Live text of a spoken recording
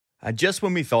And just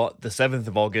when we thought the 7th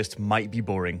of August might be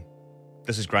boring,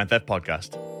 this is Grand Theft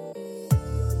Podcast.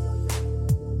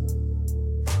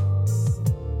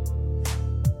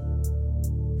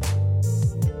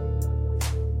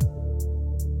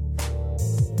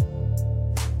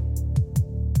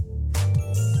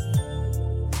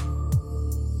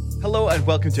 Hello and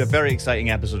welcome to a very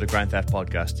exciting episode of Grand Theft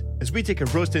Podcast. As we take a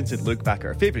rose-tinted look back at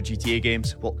our favourite GTA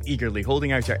games, while eagerly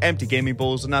holding out our empty gaming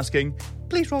bowls and asking,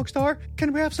 "Please Rockstar,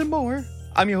 can we have some more?"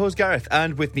 I'm your host Gareth,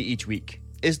 and with me each week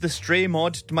is the stray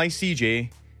mod to my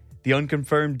CJ, the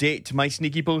unconfirmed date to my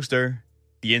sneaky poster,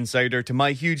 the insider to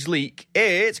my huge leak.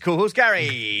 It's co-host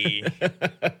Gary.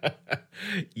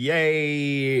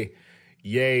 Yay.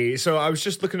 So I was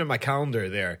just looking at my calendar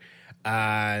there,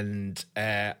 and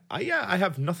I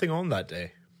have nothing on that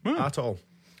day at all.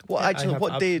 Well, actually,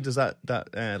 what day does that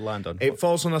land on? It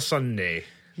falls on a Sunday.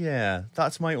 Yeah,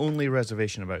 that's my only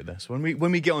reservation about this. When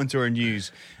we get onto our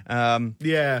news, I'm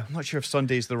not sure if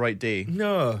Sunday's the right day.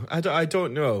 No, I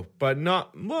don't know, but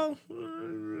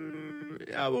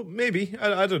maybe.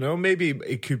 I don't know. Maybe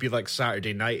it could be like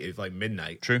Saturday night, it's like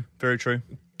midnight. True, very true.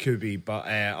 Could be, but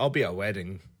I'll be at a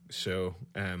wedding, so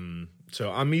I'm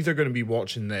either going to be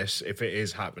watching this if it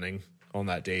is happening on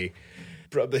that day.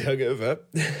 Probably hungover.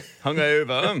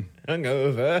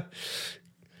 Hungover.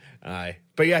 Aye.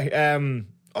 But yeah,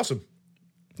 awesome.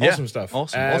 Awesome stuff.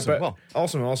 Awesome.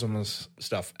 Awesome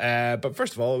stuff. But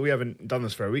first of all, we haven't done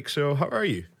this for a week, so how are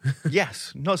you?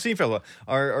 Yes, not seen for a while.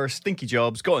 Our stinky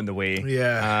jobs got in the way.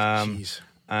 Yeah, jeez.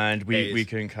 And we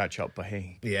couldn't catch up, but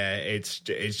hey. Yeah, it's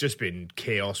just been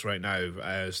chaos right now.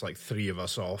 It's like 3 of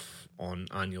us off on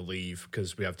annual leave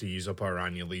because we have to use up our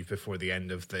annual leave before the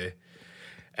end of the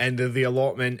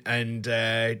allotment, and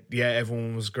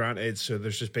everyone was granted, so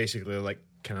there's just basically like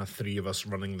kind of 3 of us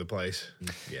running the place.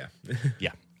 Yeah.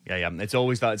 Yeah. It's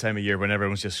always that time of year when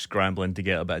everyone's just scrambling to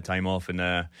get a bit of time off, and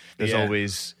there's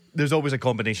always a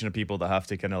combination of people that have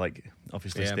to kind of like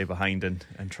obviously stay behind and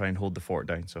try and hold the fort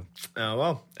down. So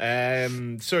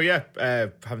haven't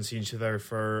seen each other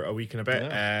for a week and a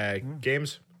bit.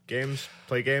 Games,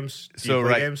 play games. Do you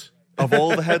play games? Of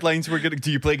all the headlines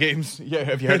do you play games? Yeah,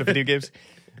 have you heard of video games?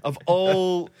 Of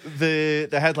all the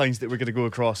headlines that we're going to go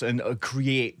across and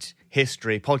create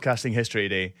history, podcasting history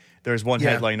today, there's one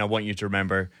headline I want you to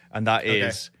remember, and that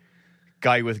is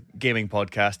guy with gaming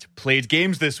podcast played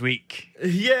games this week.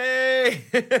 Yay!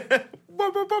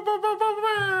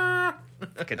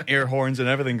 Fucking air horns and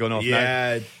everything going off now.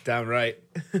 Yeah, damn right.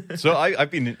 So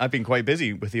I've been quite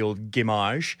busy with the old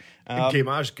gamage.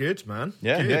 Gamage, good, man.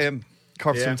 Yeah, good. Yeah.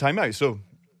 Carved some time out. So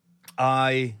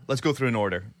let's go through in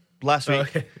order. Last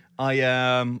week, I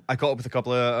caught up with a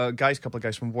couple of guys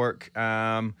from work,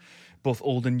 both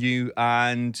old and new,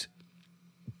 and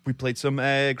we played some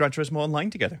Gran Turismo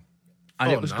Online together,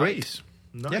 and it was great.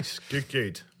 Nice, yeah.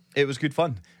 Good. It was good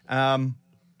fun.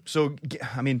 So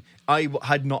I mean, I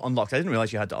had not unlocked. I didn't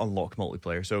realize you had to unlock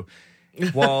multiplayer. So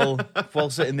while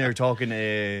sitting there talking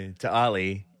to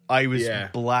Ali, I was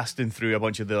blasting through a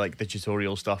bunch of the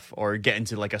tutorial stuff or getting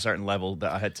to like a certain level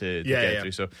that I had to get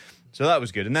through. So that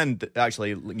was good. And then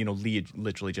actually, Lee had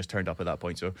literally just turned up at that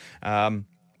point. So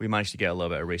we managed to get a little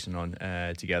bit of racing on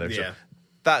together. Yeah. So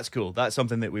that's cool. That's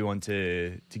something that we want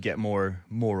to get more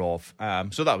of.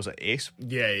 So that was an ace.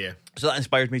 Yeah. So that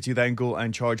inspired me to then go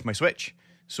and charge my Switch.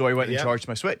 So I went and charged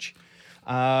my Switch.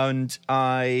 And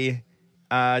I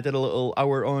did a little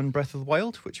hour on Breath of the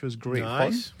Wild, which was great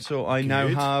fun. So I now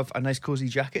have a nice cozy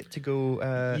jacket to go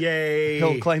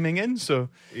hill climbing in. So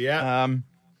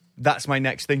that's my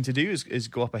next thing to do is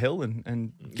go up a hill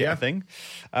and get a thing.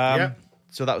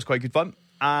 So that was quite good fun.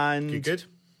 And good.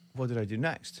 What did I do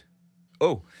next?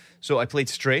 Oh, so I played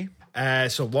Stray.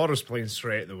 So Laura's playing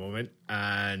Stray at the moment,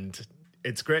 and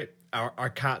it's great. Our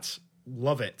cats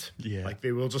love it. Yeah. Like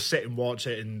they will just sit and watch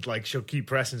it, and like she'll keep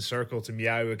pressing circle to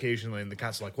meow occasionally, and the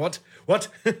cat's like, What?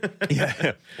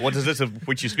 Yeah. What is this of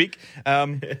which you speak?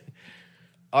 So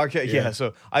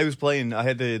I was playing, I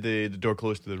had the door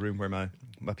closed to the room where my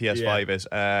PS5 is.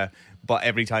 But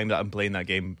every time that I'm playing that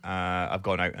game, I've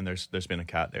gone out and there's been a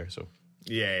cat there. So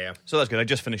So that's good. I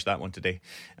just finished that one today.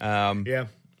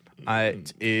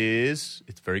 It's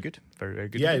very good. Very, very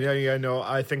good. Yeah. No,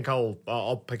 I think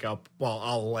I'll pick up. Well,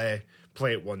 I'll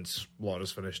play it once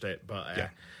Laura's finished it. But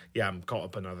I'm caught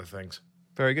up in other things.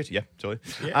 Very good. Yeah, totally.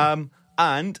 Yeah.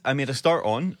 And I made a start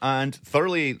on and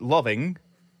thoroughly loving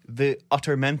the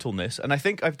utter mentalness. And I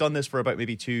think I've done this for about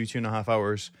maybe 2.5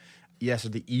 hours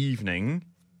yesterday evening.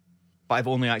 But I've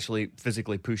only actually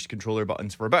physically pushed controller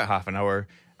buttons for about half an hour.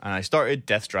 And I started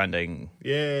Death Stranding.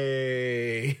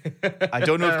 Yay. I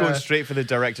don't know if going straight for the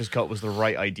director's cut was the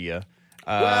right idea.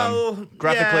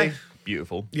 Graphically,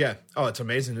 beautiful. Yeah. Oh, it's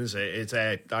amazing, isn't it? It's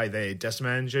the Decima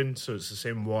engine, so it's the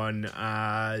same one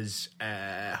as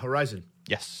Horizon.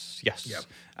 Yes. Yep.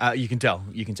 You can tell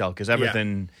because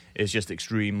everything is just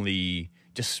extremely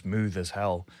just smooth as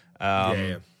hell.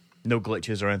 No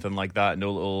glitches or anything like that.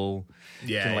 No little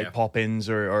pop-ins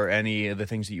or any of the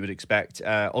things that you would expect.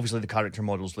 Obviously, the character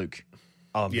models look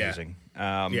amazing.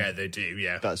 Yeah, they do.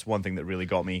 Yeah, that's one thing that really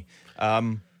got me.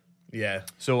 Yeah.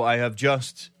 So I have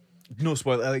just no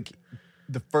spoiler. Like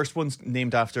the first one's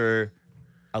named after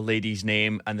a lady's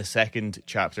name, and the second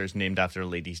chapter is named after a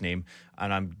lady's name,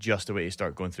 and I'm just away to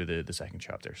start going through the second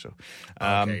chapter. So,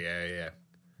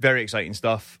 very exciting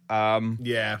stuff.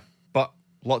 But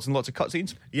lots and lots of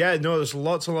cutscenes. Yeah, no, there's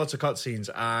lots and lots of cutscenes,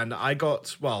 and I got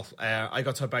to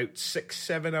about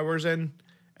 6-7 hours in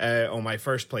on my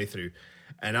first playthrough,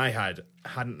 and I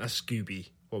hadn't a Scooby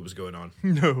what was going on.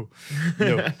 No,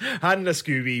 hadn't a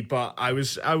Scooby, but I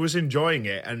was enjoying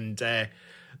it, and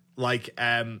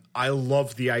I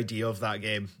love the idea of that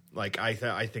game. Like I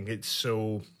think it's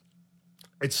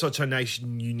such a nice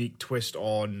unique twist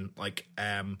on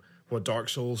what Dark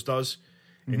Souls does.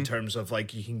 In terms of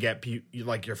like you can get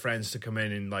like your friends to come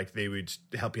in and like they would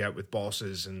help you out with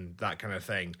bosses and that kind of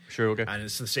thing. Sure, okay. And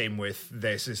it's the same with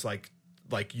this. It's like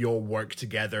you'll work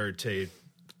together to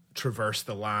traverse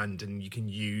the land, and you can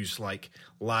use like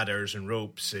ladders and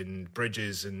ropes and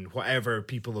bridges and whatever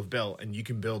people have built, and you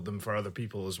can build them for other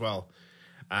people as well.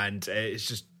 And it's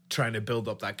just trying to build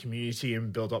up that community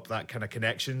and build up that kind of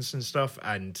connections and stuff,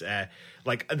 and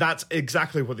that's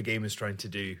exactly what the game is trying to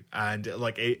do, and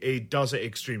it does it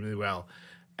extremely well.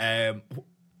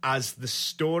 As the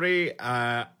story,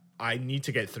 I need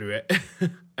to get through it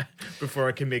before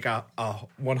I can make a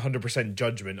 100%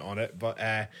 judgment on it, but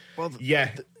there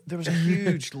was a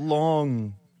huge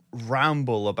long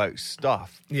ramble about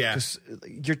stuff. Yeah, because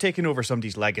you're taking over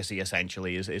somebody's legacy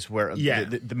essentially is where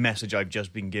the message I've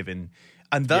just been given.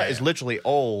 And that is literally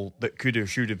all that could or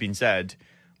should have been said.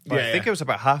 But I think it was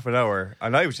about half an hour,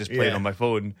 and I was just playing on my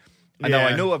phone. And now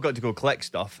I know I've got to go collect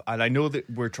stuff, and I know that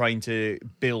we're trying to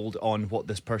build on what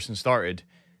this person started.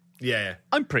 Yeah.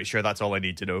 I'm pretty sure that's all I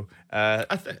need to know.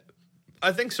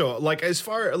 I think so. Like, as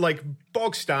far like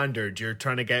bog standard, you're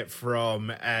trying to get from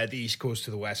the East Coast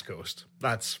to the West Coast.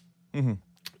 That's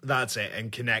it,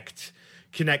 and connect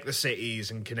the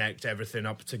cities and connect everything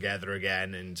up together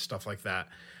again and stuff like that.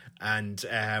 And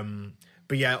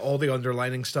but yeah, all the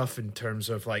underlining stuff in terms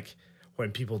of like when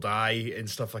people die and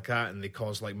stuff like that, and they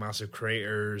cause like massive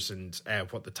craters, and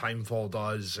what the timefall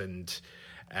does, and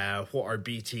what are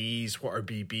BTs, what are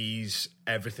BBs,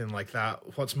 everything like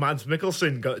that. What's Mads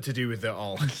Mikkelsen got to do with it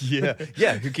all?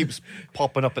 Who keeps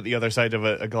popping up at the other side of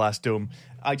a glass dome.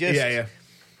 And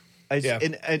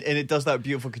it does that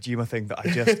beautiful Kojima thing that I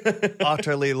just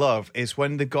utterly love, is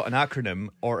when they've got an acronym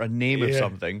or a name of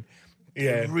something.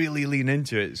 They really lean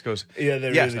into it. It goes,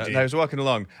 really do. And I was walking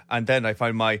along, and then I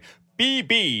found my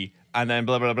BB, and then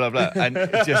blah, blah, blah, blah, and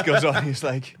it just goes on. It's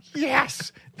like,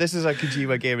 yes, this is a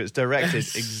Kojima game. It's directed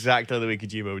exactly the way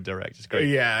Kojima would direct. It's great.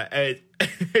 Yeah,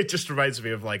 it just reminds me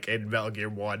of like in Metal Gear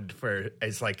 1, where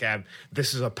it's like,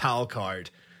 this is a PAL card.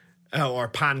 Or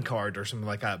PAN card or something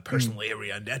like that. Personal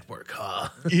area network, huh?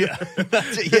 Yeah,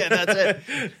 that's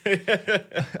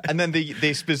it. And then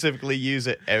they specifically use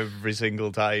it every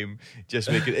single time.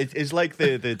 Just make it's like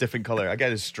the different color. I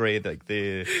get it straight. Like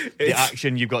the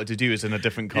action you've got to do is in a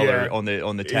different color on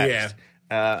the text.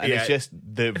 It's just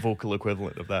the vocal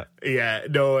equivalent of that. Yeah,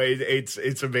 no,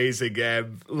 it's amazing.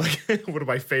 Like one of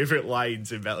my favorite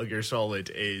lines in Metal Gear Solid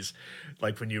is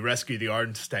like when you rescue the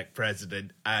Armstec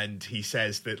president, and he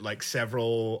says that like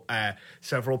several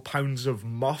pounds of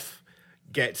muff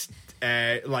get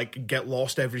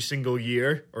lost every single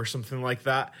year or something like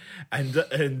that,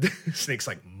 and Snake's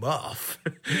like, muff?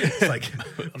 It's like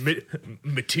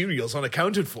materials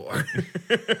unaccounted for.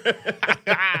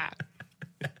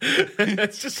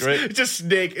 It's just great. It's just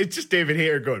Snake. It's just David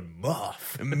Hayter going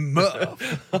muff.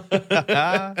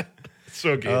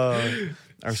 So good.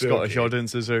 Our Scottish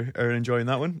audiences are enjoying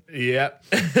that one. Yeah.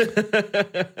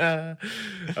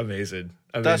 Amazing.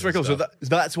 That's very cool. So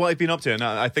that's what I've been up to. And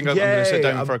I think I'm going to sit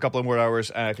down for a couple of more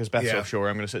hours because Beth's offshore.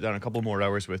 I'm going to sit down a couple more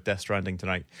hours with Death Stranding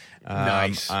tonight.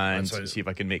 Nice. And see if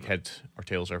I can make head or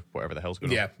tails or whatever the hell's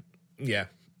going on. Yeah.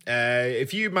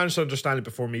 If you manage to understand it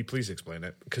before me, please explain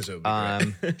it, because it would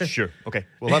be great. Sure. Okay.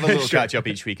 We'll have a little catch up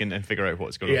each week and figure out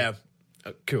what's going on.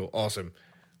 Yeah. Cool. Awesome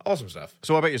stuff.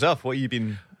 So, what about yourself? What have you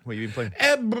been playing?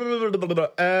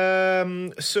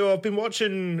 So I've been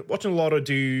watching Laura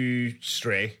do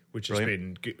Stray, which has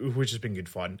been good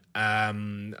fun.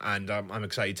 And I'm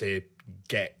excited to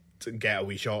get to get a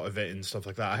wee shot of it and stuff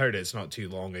like that. I heard it's not too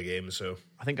long a game, so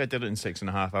I think I did it in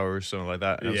 6.5 hours, something like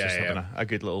that. And I was just having a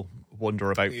good little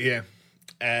wander about. Yeah.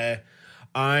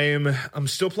 I'm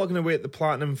still plugging away at the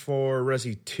platinum for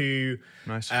Resi 2.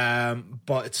 Nice.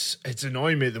 But it's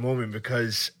annoying me at the moment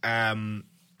because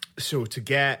so to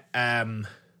get an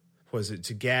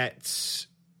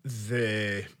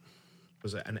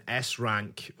S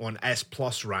rank or an S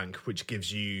plus rank, which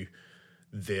gives you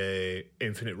the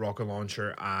infinite rocket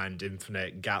launcher and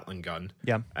infinite Gatling gun.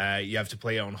 Yeah. You have to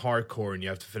play it on hardcore and you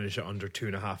have to finish it under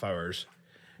 2.5 hours.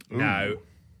 Ooh. Now,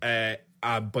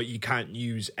 but you can't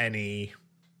use any,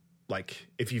 like,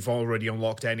 if you've already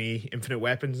unlocked any infinite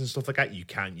weapons and stuff like that, you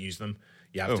can't use them.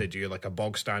 You have to do like a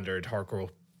bog standard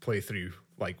hardcore playthrough,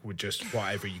 like with just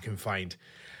whatever you can find.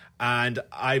 And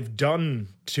I've done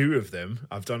 2 of them.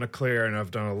 I've done a Claire and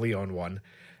I've done a Leon one.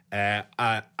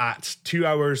 At 2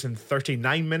 hours and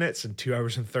 39 minutes and 2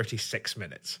 hours and 36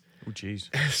 minutes. Oh,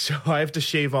 jeez. So I have to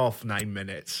shave off 9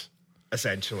 minutes,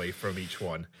 essentially, from each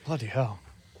one. Bloody hell.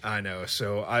 I know.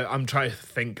 So I'm trying to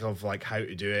think of, like, how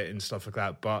to do it and stuff like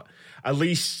that. But at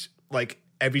least, like,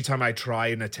 every time I try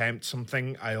and attempt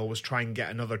something, I always try and get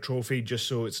another trophy just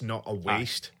so it's not a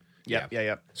waste.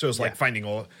 Yeah. So it's like finding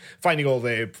all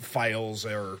the files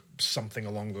or something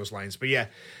along those lines. But yeah,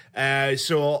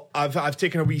 so I've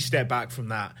taken a wee step back from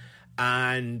that,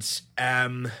 and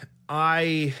what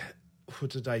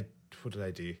did I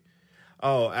do?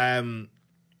 Oh, I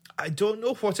don't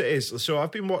know what it is. So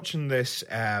I've been watching this this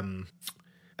guy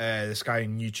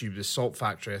on YouTube, the Salt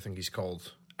Factory, I think he's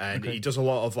called. And he does a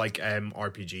lot of like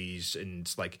RPGs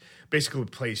and like basically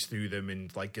plays through them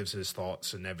and like gives his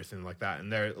thoughts and everything like that.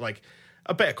 And they're like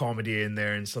a bit of comedy in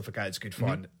there and stuff like that. It's good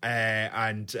fun.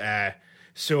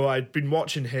 So I'd been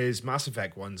watching his Mass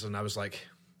Effect ones and I was like,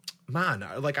 man,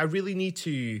 like I really need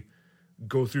to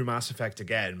go through Mass Effect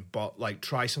again, but like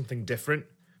try something different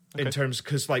in terms,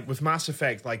 because like with Mass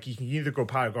Effect, like you can either go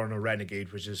Paragon or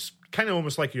Renegade, which is kind of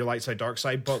almost like your light side, dark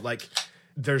side, but like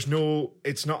it's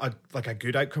not a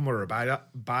good outcome or a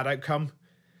bad outcome.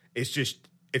 It's just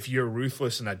if you're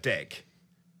ruthless and a dick,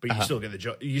 but you still get the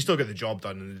job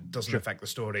done, and it doesn't affect the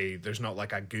story. There's not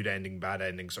like a good ending, bad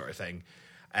ending sort of thing,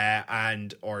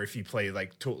 or if you play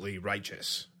like totally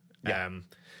righteous.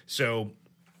 Also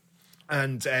I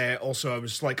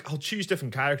was like, I'll choose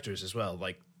different characters as well,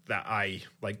 like that I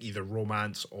like either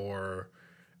romance or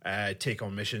take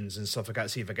on missions and stuff like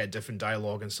that. See if I get different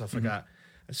dialogue and stuff like that.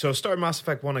 So I started Mass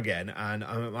Effect 1 again, and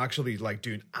I'm actually like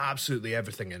doing absolutely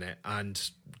everything in it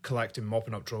and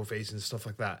mopping up trophies and stuff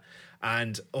like that.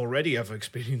 And already I've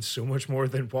experienced so much more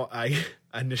than what I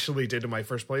initially did in my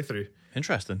first playthrough.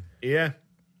 Interesting. Yeah,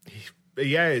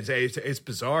 it's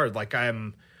bizarre. Like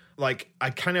I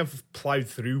kind of plowed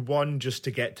through 1 just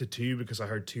to get to 2 because I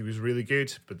heard 2 was really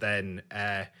good, but then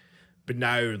but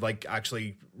now like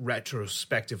actually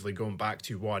retrospectively going back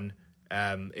to 1.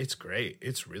 It's great.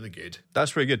 It's really good.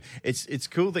 That's pretty good. It's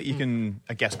cool that you can,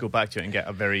 I guess, go back to it and get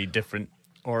a very different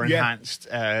or enhanced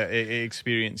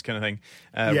experience kind of thing.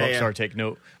 Rockstar, take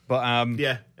note. But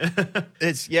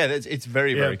it's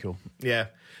very, very cool. Yeah.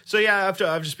 So yeah,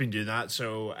 I've just been doing that.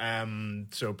 So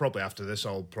probably after this,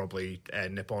 I'll probably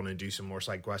nip on and do some more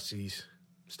side questies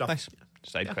stuff. Nice.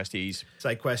 Side questies.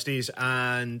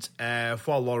 And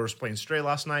while Laura was playing Stray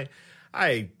last night,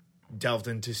 I delved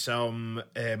into some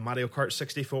Mario Kart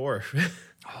 64.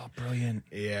 Oh, brilliant.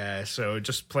 Yeah, so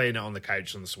just playing it on the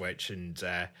couch on the Switch and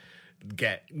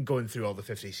going through all the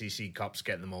 50cc cups,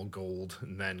 getting them all gold,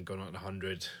 and then going on to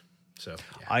 100. So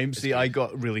yeah, I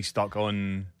got really stuck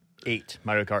on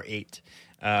Mario Kart 8.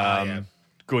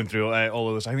 Going through all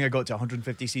of those. I think I got to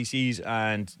 150cc's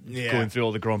and going through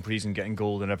all the Grand Prix and getting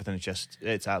gold and everything.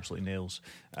 It's absolutely nails.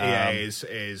 It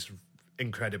is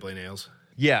incredibly nails.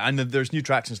 Yeah, and there's new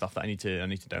tracks and stuff that I need to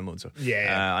download. So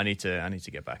I need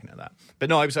to get back into that. But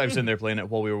no, I was in there playing it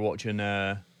while we were watching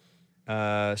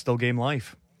Still Game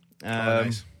Live.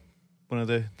 Nice. One of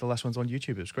the last ones on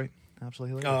YouTube. It was great.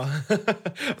 Absolutely hilarious. I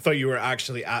thought you were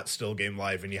actually at Still Game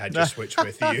Live and you had your Switch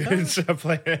with you and stuff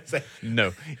like that.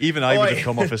 No, even I would have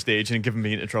come off a stage and given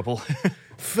me into trouble.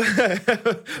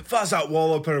 Fuzz that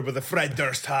Walloper with a Fred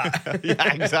Durst hat.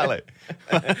 Yeah, exactly.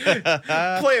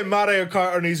 Playing Mario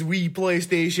Kart on his Wii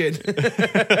PlayStation.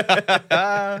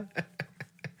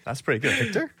 That's pretty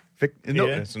good. Victor?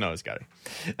 No, it's Gary.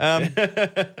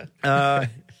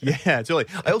 Yeah, totally.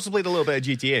 I also played a little bit of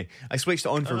GTA. I switched it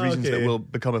on for reasons that will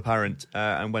become apparent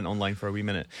and went online for a wee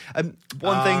minute.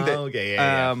 One thing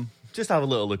that just have a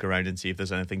little look around and see if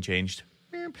there's anything changed.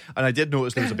 And I did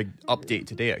notice there was a big update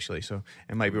today, actually, so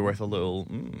it might be worth a little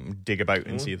dig about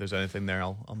and see if there's anything there.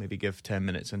 I'll maybe give 10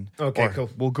 minutes and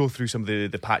cool. We'll go through some of the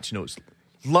patch notes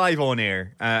live on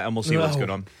air, and we'll see what's going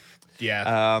on.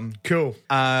 Yeah. Cool.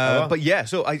 But yeah,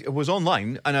 so I was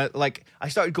online, and I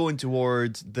started going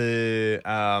towards the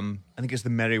I think it's the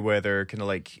Merryweather kind of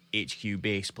like HQ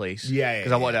base place. Yeah.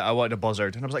 Because I wanted a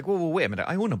buzzard, and I was like, whoa, wait a minute,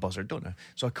 I own a buzzard, don't I?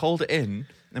 So I called it in,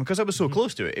 and because I was so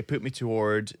close to it, it put me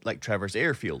toward like Trevor's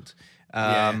airfield.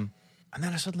 And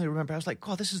then I suddenly remember, I was like,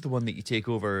 God, this is the one that you take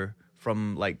over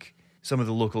from like some of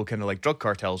the local kind of like drug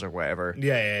cartels or whatever.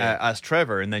 Yeah. As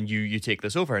Trevor, and then you take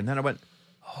this over, and then I went,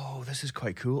 oh, this is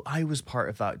quite cool. I was part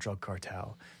of that drug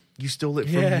cartel. You stole it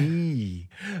from me.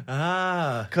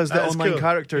 Because the online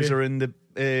characters are in the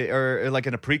or like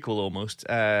in a prequel almost.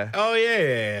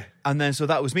 Yeah. And then so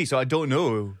that was me. So I don't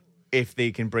know if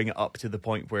they can bring it up to the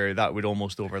point where that would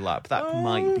almost overlap. That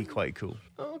might be quite cool.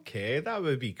 Okay, that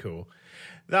would be cool.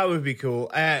 That would be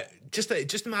cool.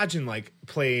 Just imagine like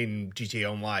playing GTA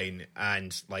Online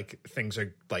and like things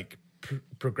are like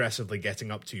progressively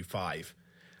getting up to 5.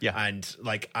 Yeah. And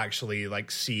like actually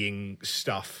like seeing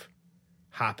stuff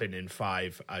happen in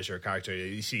 5 as your character.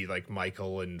 You see like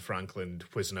Michael and Franklin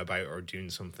whizzing about or doing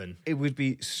something. It would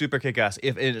be super kick-ass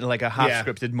if in like a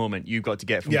half-scripted moment you got to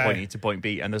get from point A to point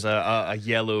B, and there's a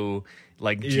yellow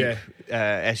like Jeep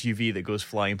SUV that goes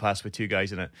flying past with 2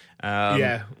 guys in it.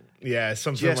 Yeah,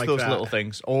 something just like those that. Little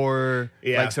things. Or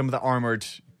like some of the armored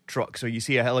trucks. So you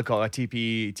see a helicopter, a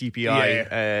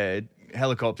TPI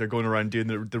helicopter going around doing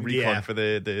the recon for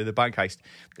the bank heist.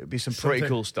 There'd be some pretty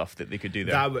cool stuff that they could do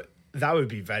there. That would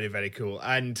be very, very cool.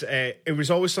 And it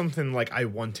was always something like I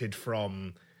wanted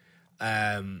from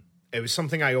it was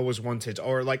something I always wanted,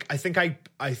 or like I think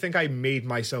I made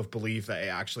myself believe that it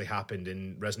actually happened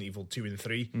in Resident Evil 2 and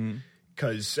 3.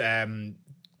 Because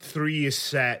 3 is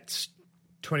set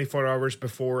 24 hours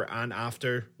before and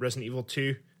after Resident Evil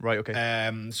 2. Right,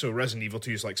 okay. So Resident Evil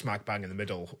 2 is like smack bang in the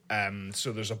middle.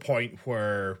 So there's a point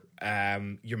where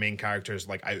your main character is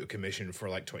like out of commission for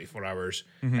like 24 hours.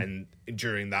 And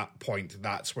during that point,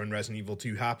 that's when Resident Evil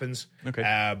 2 happens.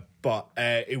 Okay. But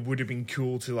it would have been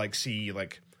cool to like see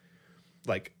like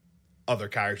other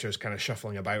characters kind of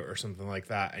shuffling about or something like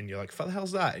that. And you're like, what the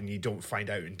hell's that? And you don't find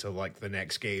out until like the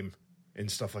next game and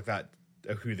stuff like that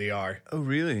of who they are. Oh,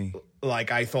 really?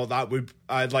 Like I thought that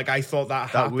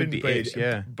happened, would be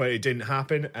but it didn't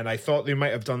happen, and I thought they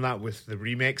might have done that with the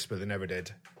remakes, but they never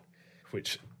did.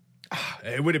 Which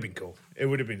it would have been cool. It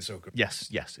would have been so cool. Yes,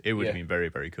 it would have been very,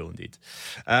 very cool indeed.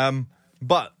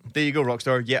 But there you go,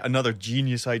 Rockstar. Yet another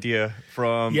genius idea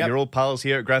from your old pals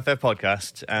here at Grand Theft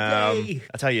Podcast. I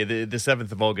tell you, the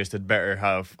 7th of August had better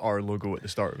have our logo at the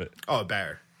start of it. Oh,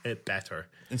 it better.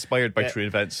 Inspired by true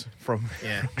events from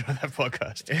Grand Theft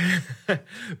Podcast.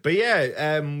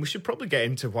 But we should probably get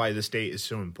into why this date is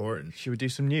so important. Should we do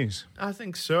some news? I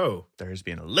think so. There's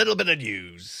been a little bit of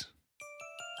news.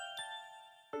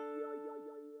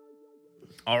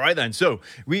 All right, then. So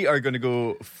we are going to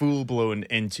go full-blown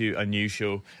into a new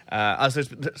show. As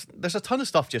there's a ton of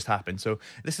stuff just happened. So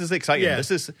this is exciting. Yeah.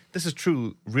 This is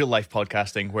true real-life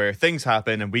podcasting where things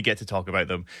happen and we get to talk about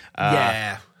them.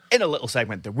 In a little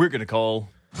segment that we're going to call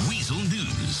Weasel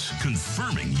News,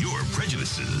 confirming your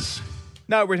prejudices.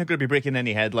 Now, we're not going to be breaking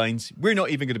any headlines. We're not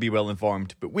even going to be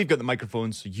well-informed, but we've got the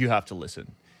microphones, so you have to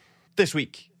listen. This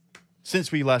week,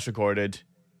 since we last recorded,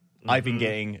 I've been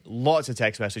getting lots of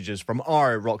text messages from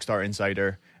our Rockstar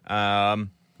Insider.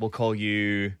 We'll call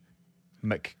you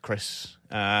McChris,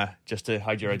 just to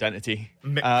hide your identity.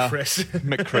 McChris.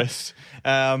 McChris.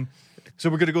 So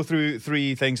we're going to go through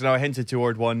 3 things. Now, I hinted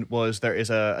toward one was there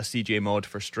is a CJ mod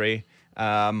for Stray.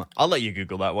 I'll let you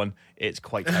Google that one. It's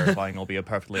quite terrifying, I'll be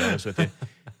perfectly honest with you.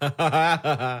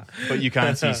 But you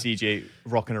can see CJ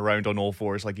rocking around on all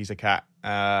 4s like he's a cat.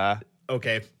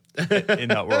 Okay. In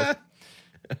that world.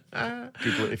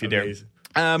 Google it if you dare.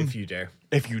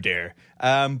 If you dare.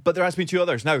 But there has been 2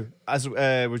 others. Now, as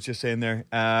I was just saying there,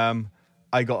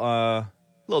 I got a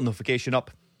little notification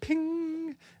up,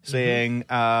 ping, saying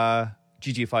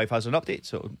GTA 5 has an update.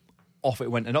 So off it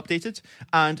went and updated.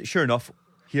 And sure enough,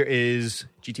 here is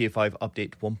GTA 5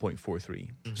 update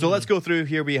 1.43. So let's go through.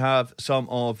 Here we have some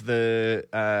of the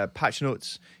patch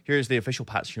notes. Here's the official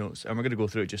patch notes, and we're going to go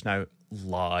through it just now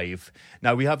live.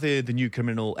 Now, we have the new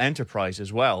Criminal Enterprise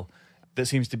as well. That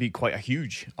seems to be quite a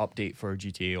huge update for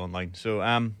GTA Online. So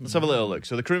let's have a little look.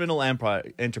 So the Criminal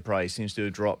Enterprise seems to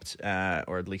have dropped,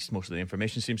 or at least most of the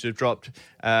information seems to have dropped.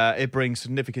 It brings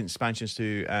significant expansions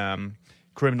to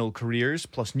criminal careers,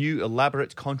 plus new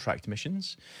elaborate contract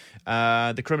missions.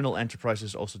 The Criminal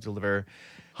Enterprises also deliver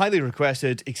highly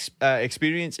requested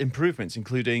experience improvements,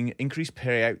 including increased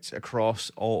payouts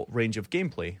across all range of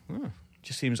gameplay.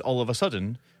 Just seems all of a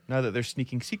sudden, now that they're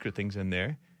sneaking secret things in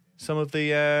there, some of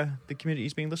the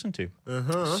communities being listened to.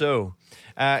 So,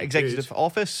 Executive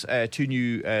Office, 2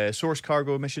 new source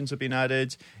cargo missions have been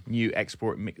added, new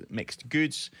export mixed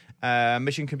goods.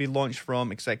 Mission can be launched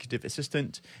from Executive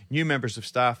Assistant. New members of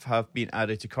staff have been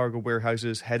added to cargo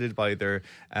warehouses headed by their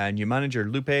new manager,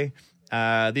 Lupe.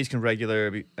 These can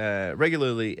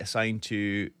regularly assign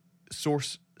to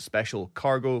source special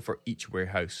cargo for each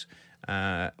warehouse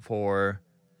for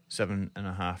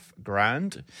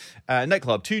 $7,500.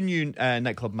 Nightclub, 2 new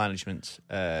nightclub management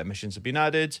missions have been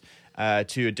added.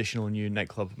 2 additional new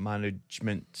nightclub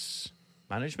managements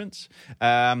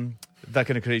that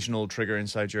can occasionally trigger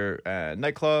inside your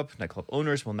nightclub. Nightclub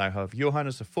owners will now have Johan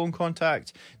as the phone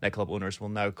contact. Nightclub owners will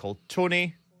now call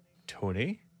Tony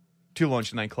to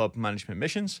launch nightclub management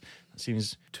missions. That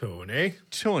seems Tony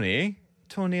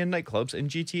and nightclubs in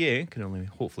GTA can only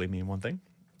hopefully mean one thing.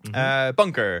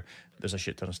 Bunker. There's a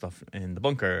shit ton of stuff in the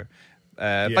bunker.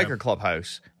 Biker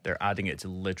Clubhouse. They're adding it to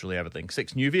literally everything.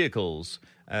 6 new vehicles.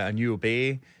 A new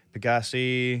Obey,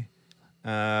 Pegassi.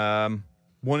 1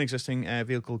 existing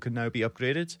vehicle can now be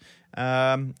upgraded.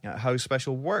 How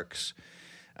special works.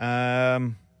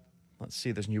 Let's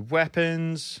see. There's new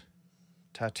weapons,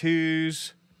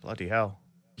 tattoos. Bloody hell.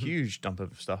 Huge dump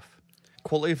of stuff.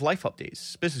 Quality of life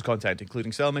updates. Business content,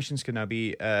 including sell missions, can now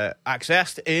be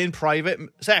accessed in private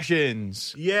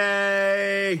sessions.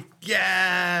 Yay!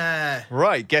 Yeah!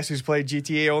 Right, guess who's played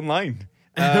GTA Online?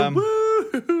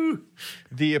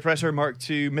 The Oppressor Mark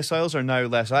II missiles are now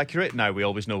less accurate. Now, we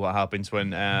always know what happens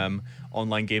when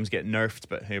online games get nerfed,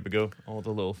 but here we go. All the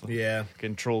little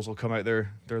controls will come out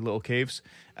their little caves.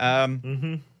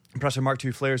 Oppressor Mark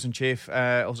II flares and chafe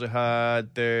also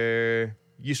had their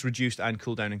use reduced and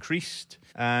cooldown increased.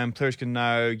 Players can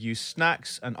now use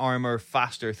snacks and armor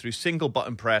faster through single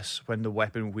button press when the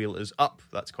weapon wheel is up.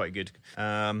 That's quite good.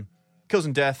 Kills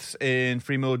and deaths in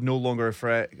free mode no longer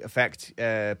affect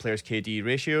players' KD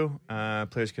ratio.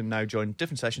 Players can now join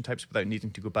different session types without needing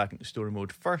to go back into story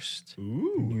mode first.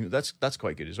 Ooh. That's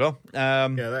quite good as well. Yeah,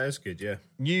 that is good, yeah.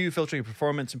 New filtering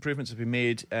performance improvements have been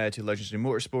made to Legendary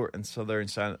Motorsport and Southern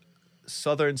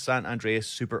San Andreas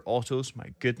Super Autos. My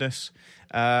goodness.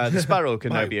 The Sparrow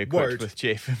can now be equipped with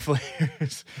chafe and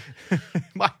flares.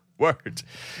 My word.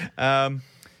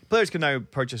 Players can now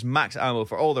purchase max ammo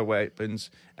for all their weapons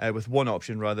with 1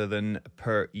 option rather than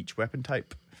per each weapon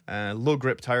type. Low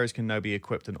grip tires can now be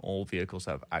equipped in all vehicles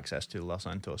that have access to Los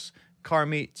Santos car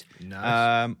meet.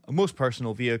 Nice. Most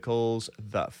personal vehicles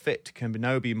that fit can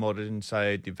now be modded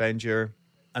inside the Avenger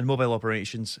and Mobile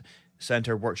Operations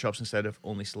Center workshops instead of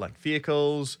only select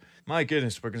vehicles. My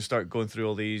goodness, we're going to start going through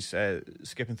all these,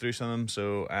 skipping through some of them.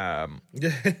 So,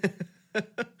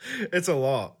 it's a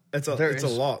lot. It's a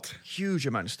lot. Huge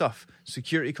amount of stuff.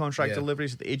 Security contract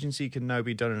deliveries at the agency can now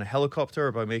be done in a helicopter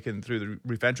or by making it through the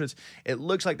roof entrance. It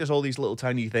looks like there's all these little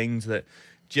tiny things that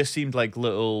just seemed like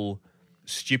little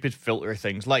stupid filter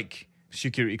things, like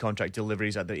security contract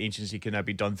deliveries at the agency can now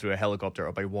be done through a helicopter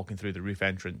or by walking through the roof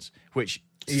entrance, which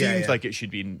seems like it should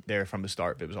be there from the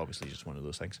start, but it was obviously just one of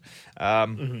those things.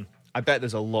 I bet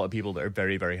there's a lot of people that are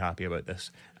very, very happy about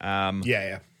this.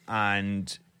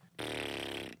 And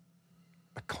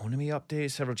economy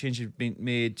updates, several changes have been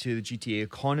made to the GTA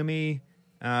economy.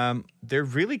 They're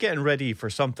really getting ready for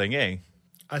something, eh?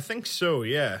 I think so,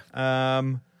 yeah.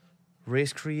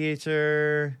 Race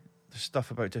creator, there's stuff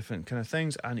about different kind of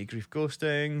things, anti-grief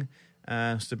ghosting,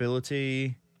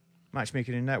 stability,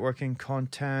 matchmaking and networking,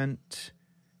 content,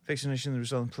 fixing an issue in the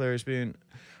result of players being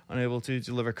unable to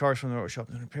deliver cars from their workshop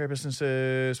and repair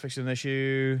businesses, fixing an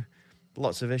issue,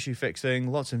 lots of issue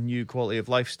fixing, lots of new quality of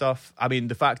life stuff. I mean,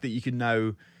 the fact that you can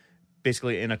now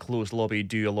basically in a closed lobby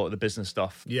do a lot of the business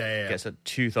stuff gets a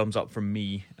 2 thumbs up from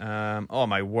me. Oh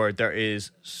my word, there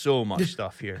is so much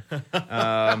stuff here.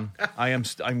 I'm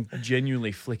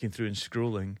genuinely flicking through and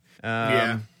scrolling.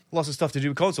 Lots of stuff to do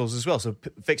with consoles as well. So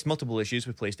fixed multiple issues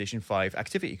with PlayStation 5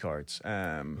 activity cards.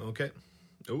 Okay.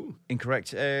 Ooh. Incorrect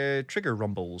trigger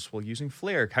rumbles while using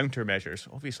flare countermeasures.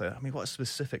 Obviously, I mean, what a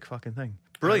specific fucking thing.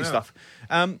 Brilliant stuff.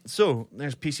 So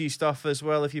there's PC stuff as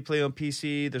well. If you play on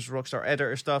PC, there's Rockstar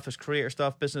editor stuff, there's creator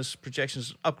stuff, business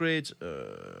projections, upgrades.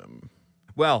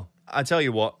 Well, I tell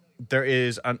you what, there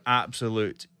is an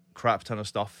absolute crap ton of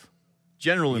stuff.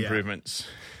 General improvements.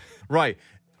 Right.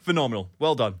 Phenomenal.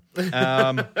 Well done.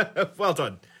 Well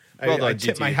done. I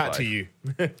tip my hat to you.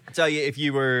 I tell you, if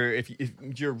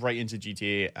you're right into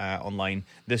GTA Online,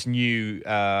 this new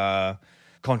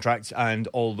contract and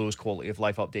all those quality of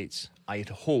life updates, I'd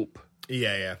hope,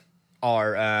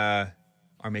 are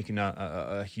making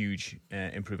a huge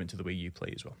improvement to the way you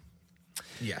play as well.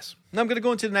 Yes. Now I'm going to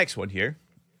go into the next one here,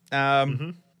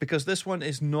 because this one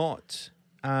is not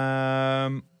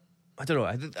I don't know.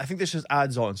 I think this just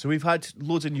adds on. So we've had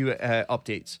loads of new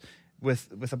updates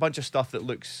with a bunch of stuff that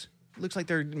looks like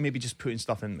they're maybe just putting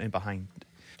stuff in behind.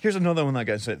 Here's another one that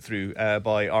got sent through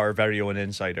by our very own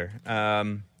insider,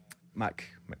 Mac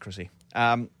Crissy.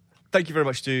 Thank you very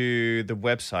much to the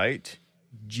website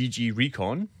GG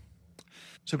Recon.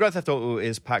 So Grand Theft Auto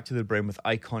is packed to the brim with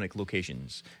iconic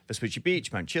locations. Vespucci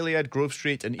Beach, Mount Chiliad, Grove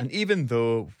Street, and even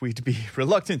though we'd be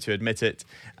reluctant to admit it,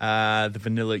 the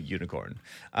Vanilla Unicorn.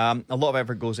 A lot of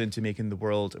effort goes into making the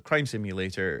world of Crime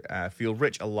Simulator feel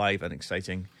rich, alive, and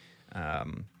exciting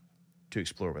to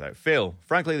explore without fail.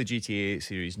 Frankly, the GTA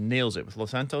series nails it, with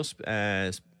Los Santos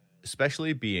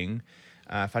especially being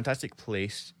a fantastic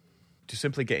place to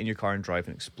simply get in your car and drive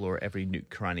and explore every nook,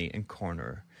 cranny, and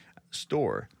corner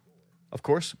store. Of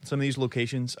course, some of these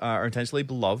locations are intensely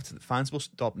beloved that fans will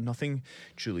stop nothing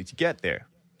truly to get there.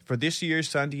 For this year's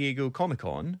San Diego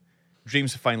Comic-Con,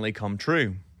 dreams have finally come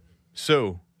true.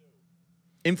 So,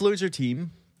 influencer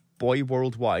team Boy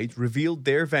Worldwide revealed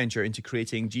their venture into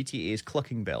creating GTA's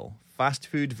Clucking Bell, fast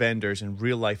food vendors in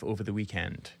real life over the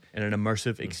weekend in an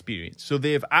immersive experience. So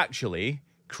they have actually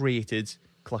created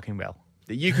Clucking Bell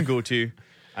that you can go to,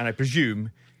 and I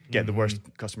presume get the worst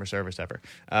customer service ever.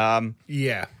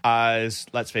 As,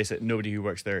 let's face it, nobody who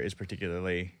works there is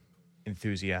particularly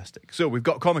enthusiastic. So we've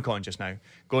got Comic-Con just now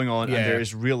going on, and there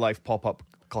is real-life pop-up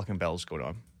Clucking Bells going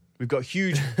on. We've got a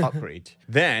huge upgrade.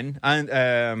 Then,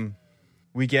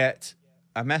 we get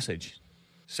a message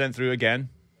sent through again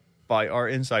by our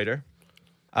insider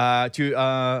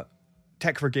to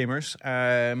Tech for Gamers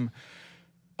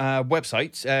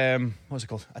website. What's it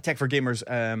called? A Tech for Gamers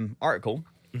article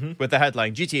with the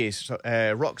headline, GTA's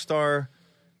Rockstar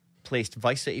placed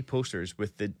Vice City posters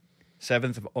with the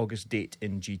 7th of August date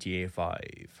in GTA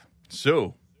 5.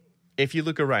 So, if you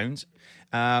look around,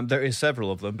 there is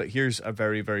several of them, but here's a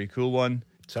very, very cool one.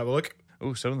 Let's have a look.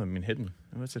 Oh, some of them have been hidden.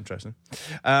 Oh, that's interesting.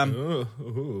 The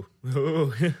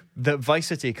Vice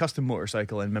City Custom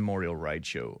Motorcycle and Memorial Ride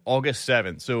Show, August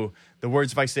 7th. So the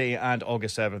words Vice City and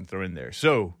August 7th are in there.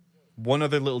 So one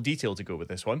other little detail to go with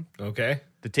this one. Okay.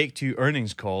 The Take-Two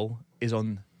earnings call is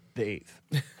on the 8th.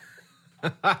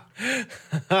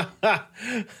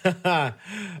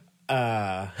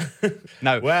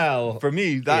 Now, well, for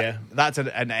me, that's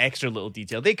an extra little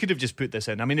detail. They could have just put this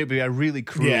in. I mean, it'd be a really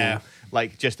cruel,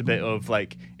 like, just a bit of,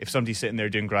 like, if somebody's sitting there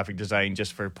doing graphic design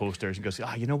just for posters and goes,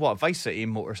 you know what, Vice City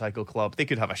Motorcycle Club, they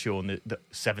could have a show on the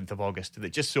 7th of August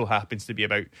that just so happens to be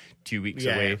about 2 weeks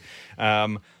away.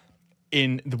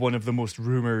 In one of the most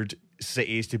rumoured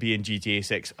cities to be in GTA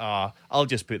 6, I'll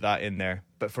just put that in there.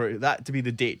 But for that to be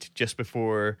the date just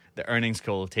before the earnings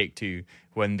call of Take-Two,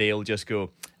 when they'll just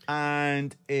go,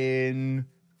 and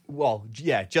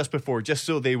just before, just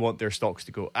so they want their stocks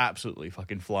to go absolutely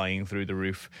fucking flying through the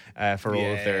roof for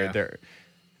all of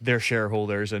their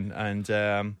shareholders.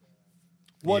 And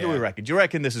what do we reckon? Do you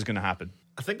reckon this is going to happen?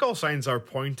 I think all signs are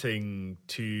pointing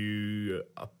to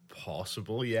a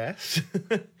possible yes.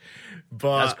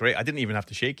 But that's great. I didn't even have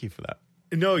to shake you for that.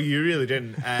 No, you really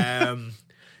didn't.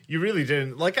 You really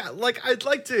didn't. Like I'd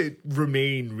like to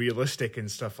remain realistic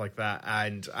and stuff like that.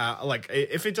 And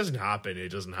if it doesn't happen, it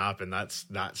doesn't happen. That's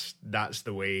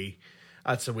the way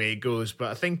it goes.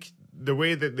 But I think the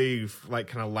way that they've like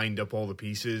kind of lined up all the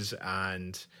pieces,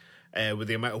 and with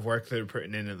the amount of work they're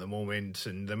putting in at the moment,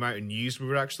 and the amount of news we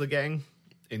were actually getting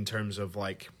in terms of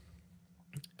like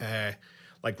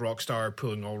Rockstar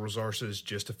pulling all resources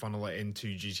just to funnel it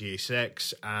into GTA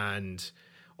 6 and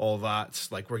all that,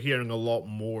 like we're hearing a lot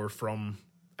more from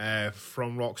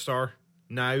Rockstar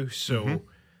now. So,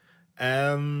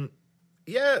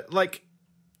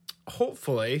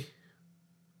 hopefully,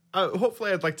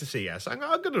 I'd like to say yes. I'm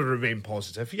going to remain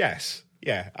positive. Yes,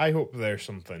 I hope there's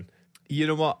something. You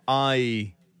know what?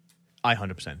 I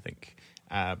 100% think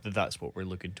that's what we're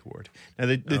looking toward. Now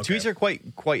the tweets are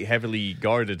quite heavily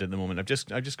guarded at the moment.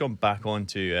 I've just gone back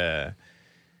onto the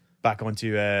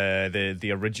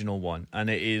original one, and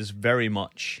it is very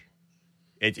much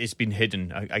it's been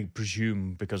hidden. I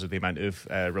presume because of the amount of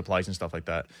replies and stuff like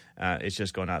that. It's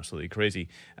just gone absolutely crazy.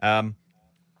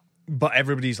 But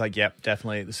everybody's like, yep,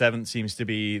 definitely the 7th seems to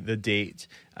be the date.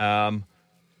 It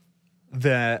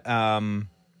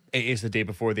is the day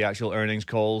before the actual earnings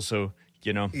call, so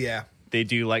you know. Yeah. They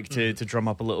do like to drum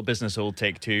up a little business, old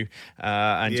Take-Two,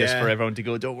 and just for everyone to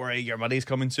go, don't worry, your money's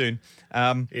coming soon.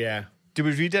 Do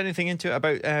we read anything into it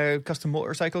about Custom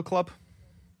Motorcycle Club?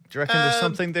 Do you reckon there's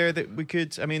something there that we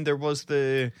could... I mean, there was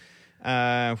the...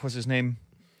 what's his name?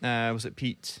 Was it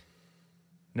Pete?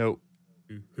 No.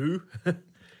 Who?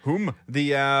 Whom?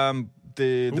 The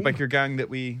biker gang that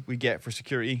we get for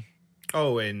security.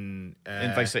 Oh, in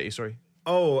Vice City, sorry.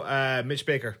 Mitch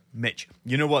Baker. Mitch.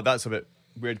 You know what? That's a bit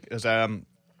weird because I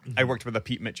worked with a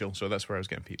Pete Mitchell, so that's where I was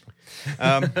getting Pete.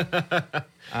 The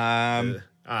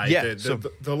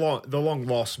long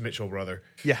lost Mitchell brother.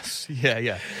 Yes.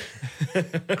 Yeah.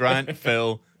 Grant,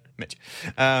 Phil, Mitch.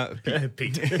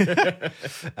 Pete.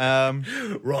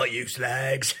 Right, you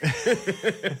slags.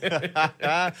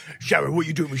 Sharon, what are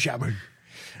you doing with Sharon?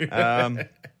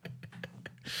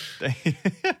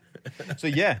 So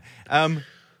yeah, are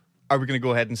we going to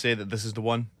go ahead and say that this is the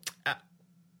one?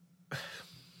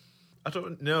 I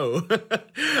don't know.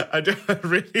 I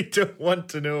really don't want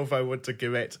to know if I want to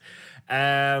commit.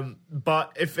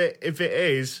 But if it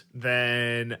is,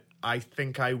 then I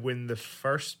think I win the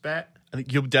first bet. I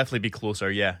think you'll definitely be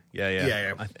closer. Yeah.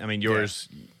 I mean, yours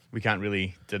we can't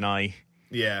really deny.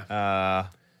 Yeah.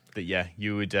 That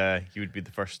you would be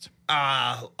the first.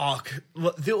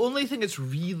 The only thing that's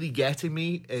really getting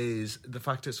me is the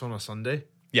fact it's on a Sunday.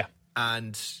 Yeah.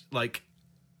 And like,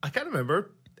 I can't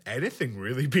remember anything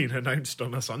really being announced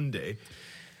on a Sunday.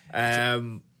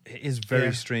 It is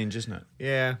very strange, isn't it?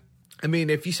 Yeah. I mean,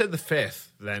 if you said the 5th,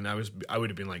 then I would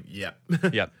have been like, yep.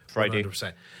 Yep, Friday.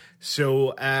 100%.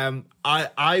 So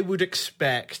I would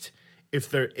expect if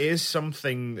there is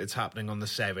something that's happening on the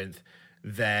 7th,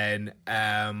 then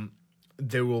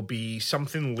there will be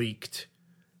something leaked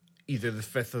either the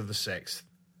 5th or the 6th.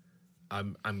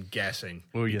 I'm guessing.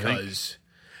 Oh, you think?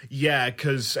 Yeah,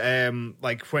 because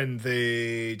like when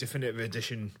the definitive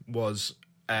edition was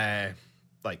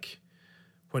like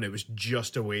when it was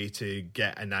just a way to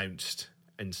get announced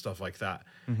and stuff like that,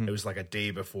 it was like a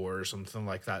day before or something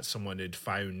like that. Someone had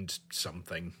found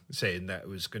something saying that it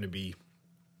was going to be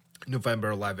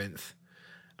November 11th,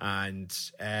 and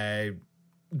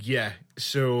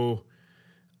so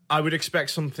I would expect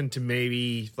something to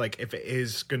maybe, like, if it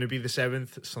is going to be the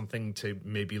 7th, something to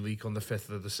maybe leak on the 5th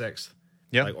or the 6th.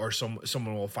 Yeah. Like, or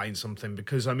someone will find something,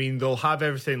 because I mean they'll have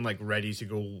everything like ready to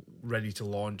go, ready to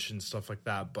launch and stuff like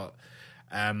that. But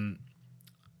I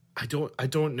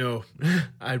don't know.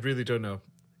 I really don't know.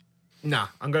 Nah,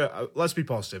 I'm gonna let's be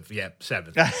positive. Yeah,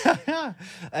 7th.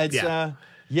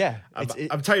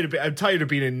 I'm tired of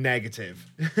being a negative.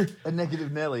 A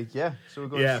negative Nelly. Yeah. So we're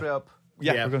going straight up.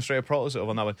 Yeah, we're going straight up positive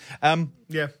on that one.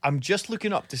 Yeah. I'm just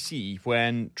looking up to see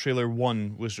when trailer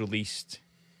 1 was released,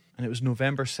 and it was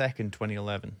November 2nd,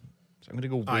 2011. So I'm going to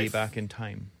go way back in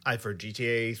time. For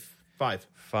GTA 5.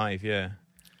 5, yeah.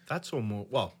 That's almost,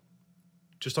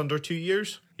 just under 2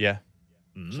 years. Yeah.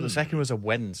 So the second was a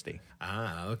Wednesday.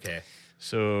 Okay.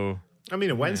 So I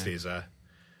mean, a Wednesday is I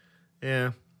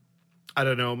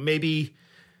don't know. Maybe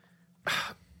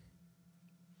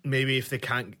if they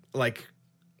can't, like,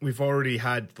 we've already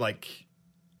had, like,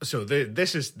 so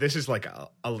this is like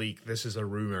a leak. This is a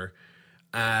rumor.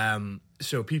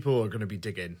 So people are going to be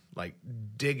digging like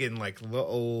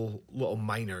little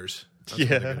miners. That's what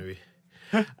they're going to be.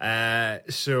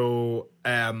 So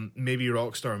maybe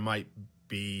Rockstar might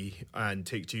be, and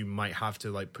Take-Two might have to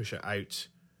like push it out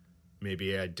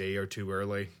maybe a day or two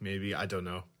early. Maybe, I don't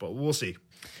know, but we'll see.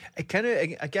 I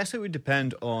guess it would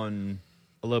depend on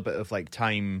a little bit of like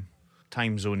time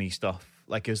zone-y stuff.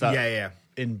 Like, is that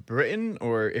in Britain,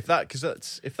 or if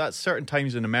that's certain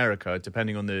times in America,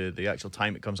 depending on the actual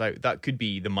time it comes out, that could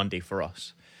be the Monday for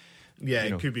us. Yeah,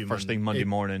 it could be first thing Monday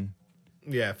morning.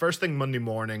 Yeah, first thing Monday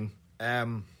morning.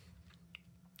 Yeah,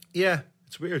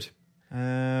 it's weird.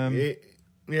 We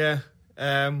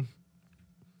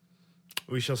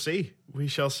shall see.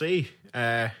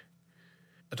 I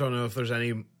don't know if there's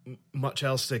any much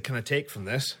else to kind of take from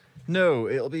this. No,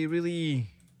 it'll be really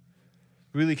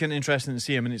kind of interesting to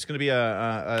see. I mean, it's going to be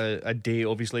a day,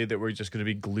 obviously, that we're just going to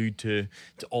be glued to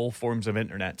all forms of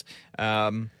internet.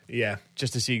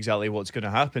 Just to see exactly what's going to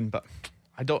happen. But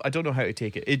I don't know how to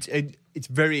take it. It's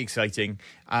very exciting,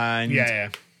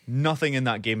 and nothing in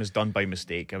that game is done by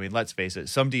mistake. I mean, let's face it.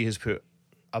 Somebody has put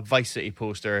a Vice City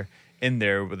poster in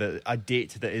there with a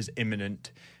date that is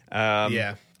imminent.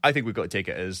 I think we've got to take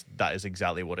it as that is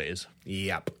exactly what it is.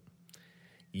 Yep.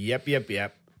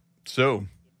 So,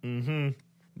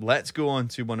 let's go on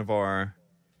to one of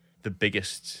the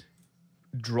biggest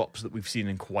drops that we've seen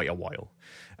in quite a while.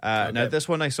 Now, this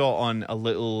one I saw on a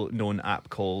little known app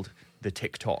called the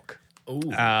TikTok.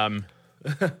 Ooh.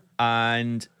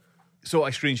 And so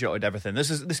I screenshotted everything.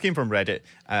 This came from Reddit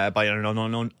by an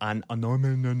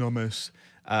anonymous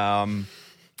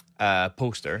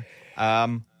poster.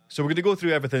 So we're going to go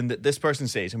through everything that this person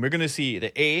says, and we're going to see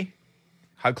the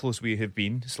how close we have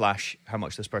been, / how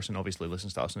much this person obviously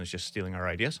listens to us and is just stealing our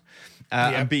ideas,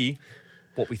 and B,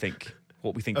 what we think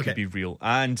could be real,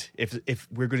 and if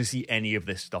we're going to see any of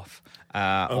this stuff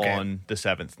on the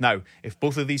 7th. Now, if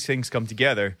both of these things come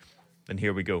together, then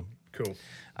here we go. Cool.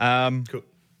 Cool.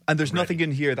 And there's nothing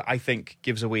in here that I think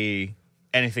gives away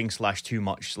anything / too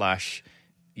much /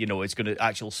 it's going to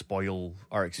actually spoil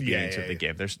our experience of the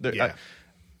game.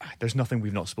 There's nothing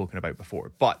we've not spoken about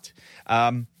before. But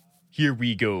here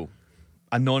we go.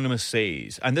 Anonymous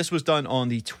says, and this was done on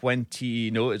the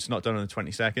 20... No, it's not done on the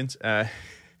 22nd.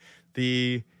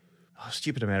 The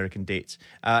stupid American dates.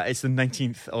 It's the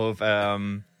 19th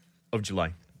of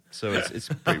July. So it's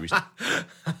pretty recent.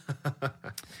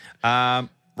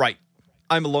 Right.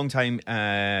 I'm a long-time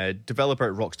developer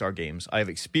at Rockstar Games. I have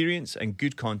experience and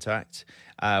good contact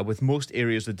with most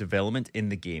areas of development in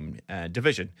the game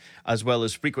division, as well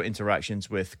as frequent interactions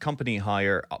with company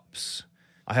higher-ups.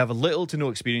 I have a little to no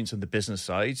experience on the business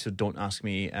side, so don't ask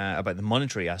me about the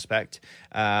monetary aspect,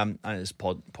 and it's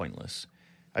pointless.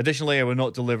 Additionally, I will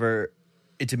not deliver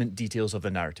intimate details of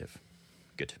the narrative.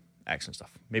 Good. Excellent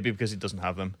stuff. Maybe because it doesn't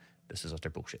have them, this is utter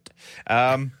bullshit.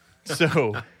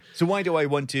 So why do I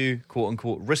want to,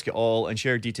 quote-unquote, risk it all and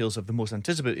share details of the most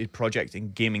anticipated project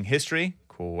in gaming history? ?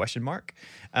 Because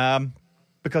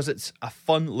it's a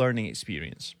fun learning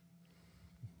experience.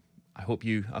 I hope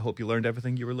you learned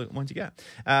everything you were wanting to get.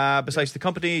 Besides, the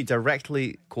company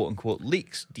directly, quote-unquote,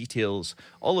 leaks details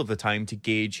all of the time to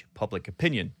gauge public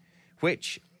opinion,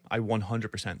 which I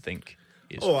 100% think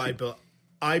is true.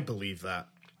 I believe that.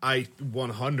 I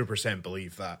 100%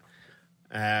 believe that.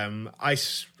 I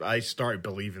started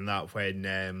believing that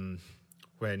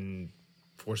when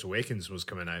Force Awakens was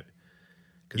coming out,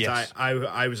 because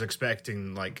I was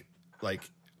expecting like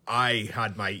I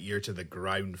had my ear to the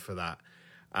ground for that,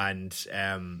 and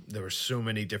there were so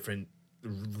many different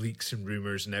leaks and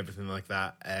rumors and everything like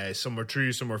that. Some were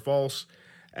true, some were false,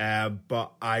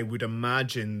 but I would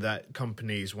imagine that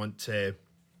companies want to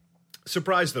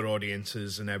surprise their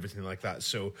audiences and everything like that.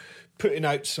 So putting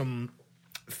out some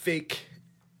fake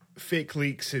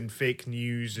leaks and fake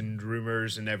news and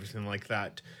rumors and everything like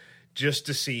that, just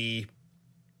to see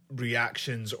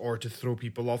reactions or to throw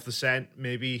people off the scent,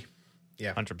 maybe.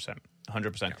 Yeah, 100%.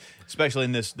 Yeah. Especially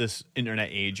in this internet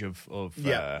age of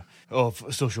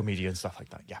social media and stuff like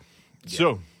that. Yeah.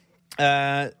 So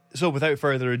without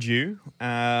further ado,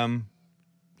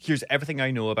 here's everything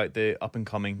I know about the up and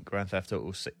coming Grand Theft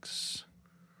Auto 6.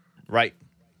 Right.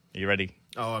 Are you ready?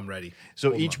 Oh, I'm ready.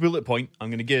 So each bullet point I'm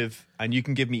going to give, and you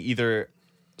can give me either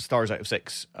stars out of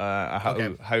 6,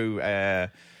 how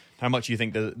much you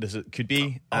think this could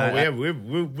be.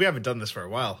 We haven't done this for a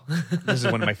while. This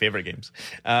is one of my favorite games.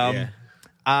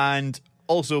 And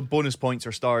also bonus points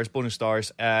or bonus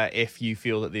stars if you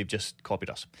feel that they've just copied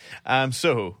us.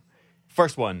 So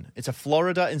first one, it's a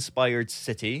Florida-inspired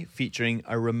city featuring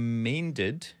a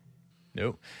remained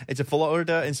Vice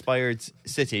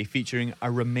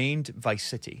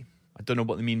City. I don't know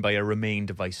what they mean by a remained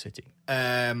Vice City.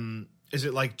 Is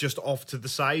it like just off to the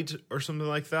side or something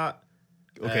like that?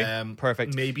 Okay,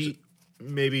 perfect.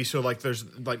 Maybe so like there's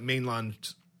like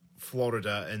mainland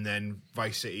Florida and then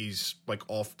Vice City's like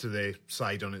off to the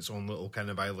side on its own little kind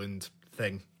of island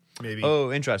thing. Maybe.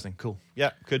 Oh, interesting. Cool.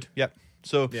 Yeah, good. Yeah.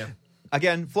 So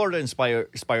again,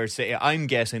 Florida-inspired city. I'm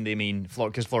guessing they mean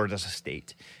Florida because Florida's a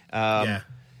state.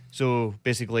 So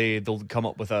basically, they'll come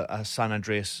up with a San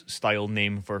Andreas-style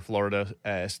name for Florida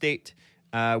state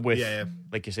with,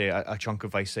 like you say, a chunk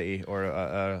of Vice City or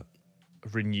a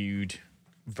renewed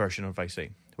version of Vice City.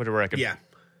 What do you reckon? Yeah.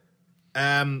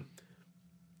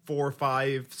 4,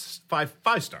 5 stars. 5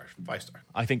 star.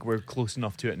 I think we're close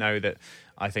enough to it now that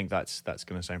I think that's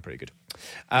going to sound pretty good.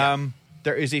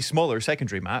 There is a smaller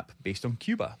secondary map based on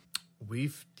Cuba.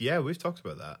 We've talked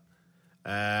about that.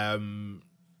 I'm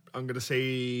going to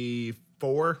say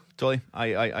 4. Totally.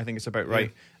 I think it's about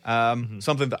right.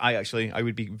 Something that I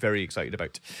would be very excited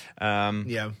about.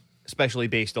 Especially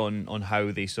based on how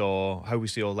we saw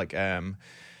like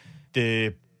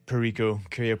the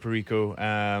Cayo Perico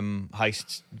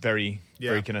heist, very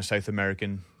kind of South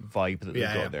American vibe that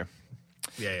they've got there.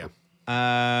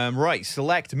 Right,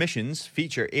 select missions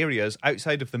feature areas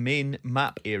outside of the main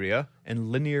map area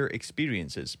and linear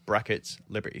experiences, brackets,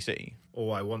 Liberty City. Oh,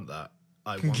 I want that.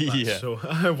 I want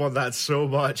that so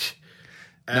much.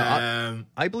 No,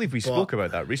 I believe we spoke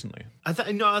about that recently. I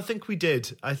think we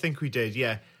did.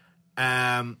 Yeah.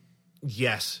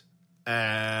 Yes. But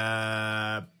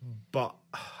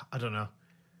I don't know.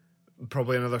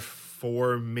 Probably another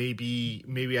 4, maybe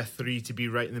a 3 to be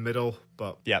right in the middle.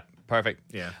 But yeah, perfect.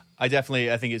 Yeah, I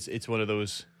think it's one of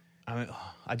those. I mean,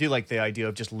 I do like the idea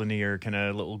of just linear kind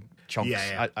of little chunks.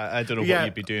 Yeah. I don't know what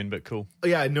you'd be doing, but cool.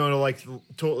 Yeah, no, like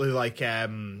totally like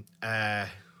the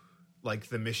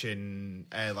mission,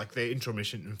 like the intro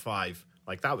mission in 5,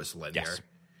 like that was linear. Yes.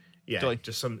 Yeah, totally.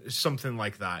 just something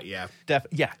like that. Yeah,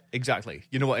 Yeah, exactly.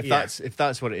 You know what? If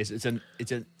that's what it is, it's an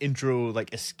intro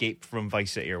like escape from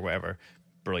Vice City or whatever.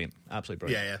 Brilliant, absolutely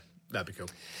brilliant. yeah, that'd be cool.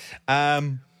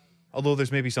 Although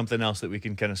there's maybe something else that we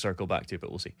can kind of circle back to, but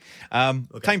we'll see.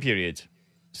 Time period: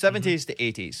 70s to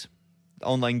 80s. The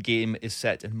online game is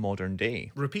set in modern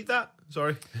day. Repeat that.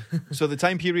 Sorry. So the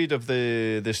time period of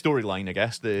the storyline, I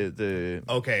guess, the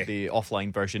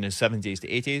offline version is 70s to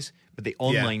 80s, but the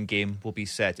online game will be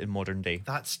set in modern day.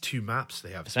 That's 2 maps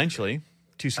they have. Essentially,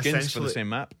 two skins for the same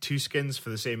map. 2 skins for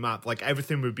the same map. Like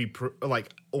everything would be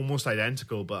like almost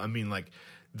identical, but I mean, like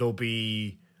they'll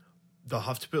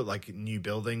have to put like new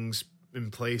buildings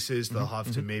in places. They'll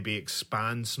have to maybe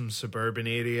expand some suburban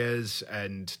areas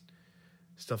and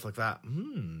stuff like that.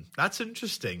 That's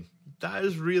interesting. That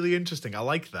is really interesting. I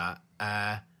like that.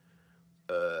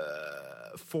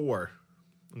 4.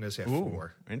 I'm going to say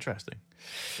 4. Interesting.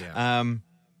 Yeah.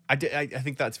 I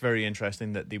think that's very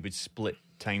interesting that they would split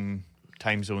time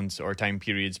zones or time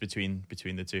periods between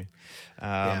the two.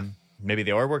 Maybe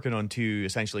they are working on 2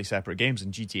 essentially separate games,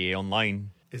 and GTA Online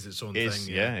is its own thing.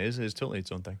 Yeah, it is totally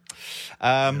its own thing.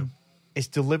 It's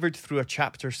delivered through a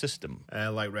chapter system.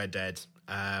 Like Red Dead.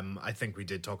 I think we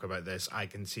did talk about this. I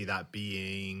can see that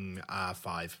being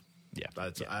 5. Yeah,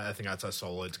 I think that's a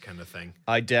solid kind of thing.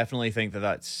 I definitely think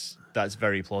that's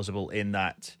very plausible in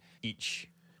that each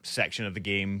section of the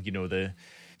game, you know, the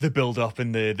build up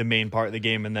and the main part of the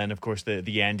game, and then of course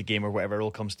the end game or whatever, all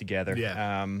comes together.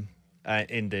 Yeah.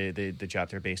 In the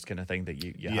chapter based kind of thing that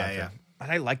you have. Yeah.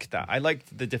 And I liked that. I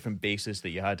liked the different bases that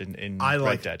you had in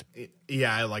Red Dead.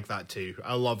 Yeah, I like that too.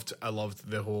 I loved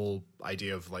the whole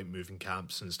idea of like moving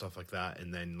camps and stuff like that,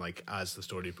 and then like as the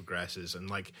story progresses, and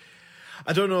like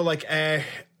I don't know, like I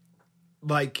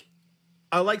like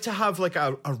to have like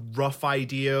a rough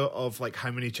idea of like how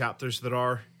many chapters there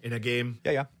are in a game.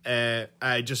 Yeah.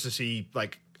 Just to see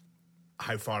like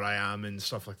how far I am and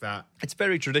stuff like that. It's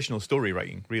very traditional story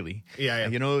writing, really. Yeah.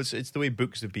 You know, it's the way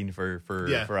books have been for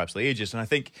absolutely ages. And I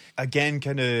think, again,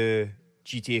 kind of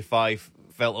GTA 5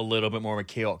 felt a little bit more of a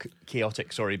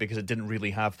chaotic story because it didn't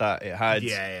really have that. It had...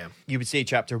 Yeah. You would say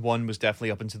chapter 1 was definitely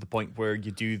up until the point where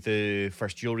you do the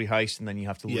first jewelry heist and then you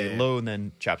have to lay low, and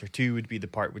then chapter 2 would be the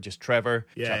part with just Trevor.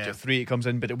 Chapter 3 it comes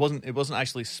in, but it wasn't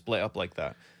actually split up like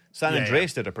that. San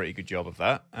Andreas did a pretty good job of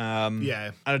that.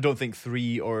 And I don't think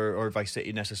 3 or Vice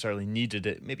City necessarily needed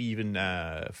it. Maybe even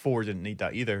 4 didn't need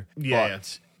that either.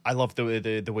 But I love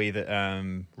the way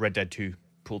that Red Dead 2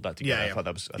 pulled that together. I thought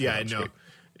that was great.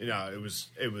 No, it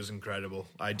was incredible.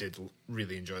 I did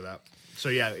really enjoy that. So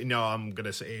I'm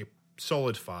gonna say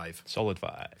solid 5. Solid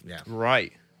 5. Yeah.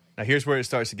 Right. Now here's where it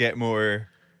starts to get more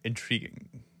intriguing.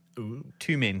 Ooh.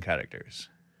 2 main characters.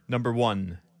 Number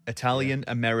 1,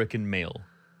 Italian-American male.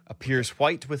 Appears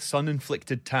white with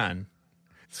sun-inflicted tan.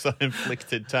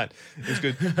 Sun-inflicted tan. It's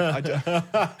good.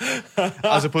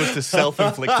 As opposed to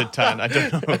self-inflicted tan. I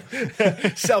don't know.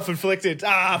 Self-inflicted.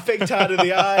 Fake tan in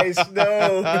the eyes.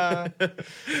 No.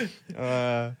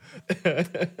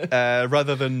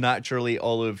 Rather than naturally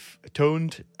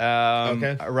olive-toned.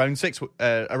 Around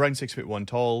 6'1"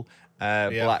 tall.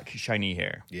 Black, shiny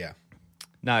hair. Yeah.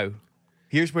 Now,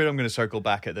 here's where I'm going to circle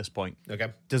back at this point.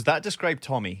 Okay. Does that describe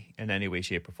Tommy in any way,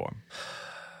 shape, or form?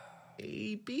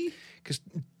 Maybe. Because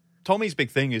Tommy's big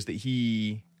thing is that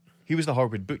he was the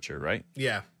Harwood Butcher, right?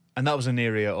 Yeah. And that was an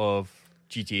area of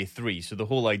GTA 3. So the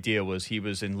whole idea was he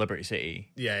was in Liberty City.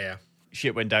 Yeah.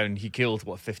 Shit went down. He killed,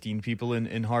 15 people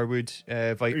in Harwood,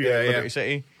 Liberty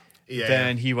City? Yeah.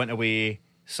 Then he went away.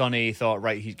 Sonny thought,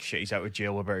 right, he's out of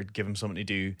jail, we better give him something to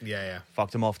do. Yeah.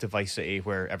 Fucked him off to Vice City,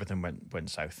 where everything went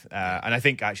south. And I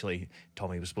think, actually,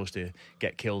 Tommy was supposed to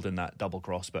get killed in that double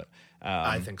cross, but...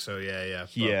 I think so, yeah.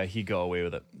 He got away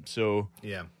with it. So...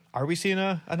 Yeah. Are we seeing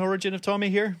an origin of Tommy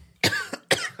here?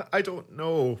 I don't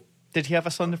know. Did he have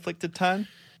a sun-inflicted tan?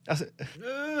 I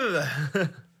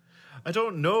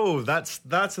don't know. That's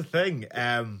the thing.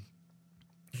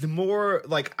 The more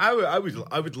like I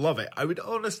would love it. I would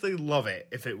honestly love it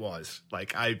if it was.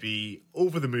 Like I'd be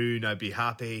over the moon. I'd be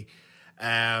happy.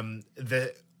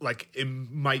 It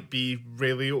might be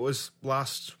Ray Liotta's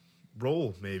last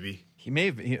role, maybe. He may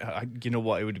have. You know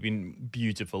what? It would have been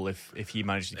beautiful if he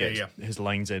managed to get his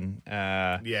lines in.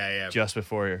 Just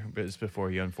before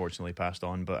he unfortunately passed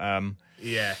on. But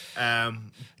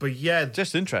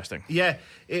just interesting. Yeah,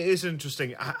 it is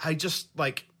interesting. I just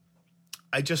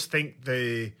think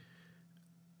I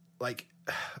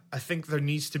think there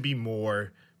needs to be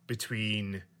more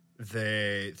between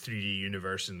the 3D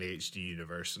universe and the HD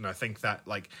universe, and I think that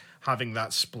having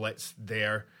that split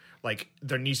there, like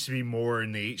there needs to be more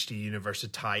in the HD universe to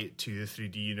tie it to the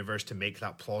 3D universe to make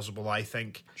that plausible, I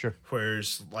think. Sure.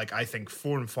 Whereas like I think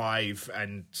 4 and 5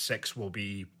 and 6 will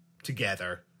be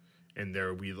together in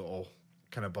their wee little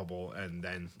kind of bubble, and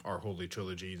then our holy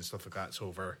trilogy and stuff like that's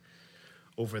over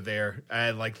there.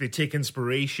 Like they take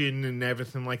inspiration and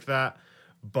everything like that,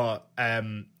 but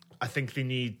I think they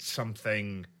need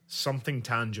something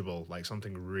tangible, like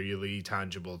something really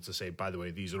tangible to say, by the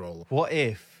way, these are all... What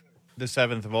if the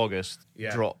 7th of August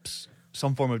Yeah. drops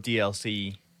some form of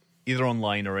DLC, either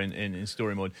online or in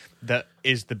story mode, that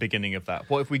is the beginning of that?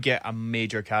 What if we get a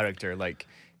major character like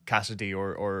Cassidy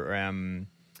or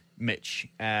Mitch?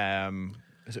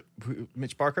 Is it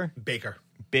Mitch Barker? Baker.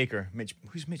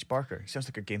 Who's Mitch Barker? He sounds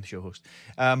like a game show host.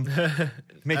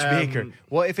 Mitch Baker.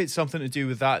 What if it's something to do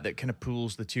with that kind of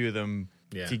pulls the two of them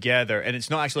together? And it's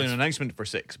not actually an announcement for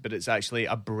 6, but it's actually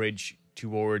a bridge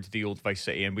towards the old Vice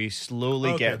City, and we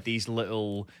slowly get these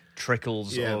little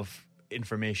trickles of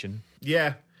information.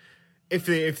 Yeah. If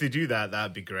they do that,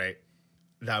 that'd be great.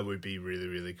 That would be really,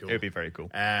 really cool. It would be very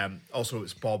cool. Also,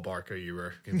 it's Bob Barker you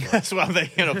were... That's what I'm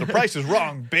thinking of. The price is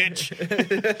wrong, bitch.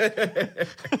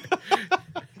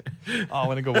 I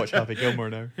want to go watch Happy Gilmore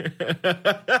now.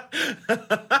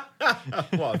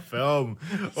 What a film.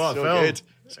 What a So film. good.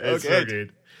 It's so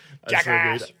good. It's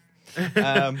Jackass. so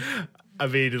good. I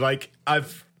mean, like,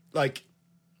 I've... Like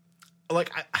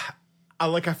I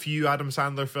like a few Adam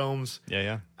Sandler films.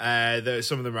 Yeah.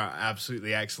 Some of them are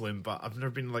absolutely excellent, but I've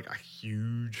never been like a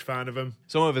huge fan of him.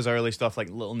 Some of his early stuff, like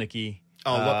Little Nicky.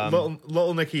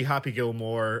 Little Nicky, Happy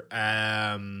Gilmore.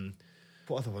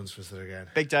 What other ones was there again?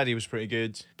 Big Daddy was pretty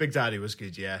good. Big Daddy was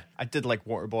good, yeah. I did like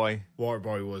Waterboy.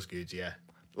 Waterboy was good, yeah.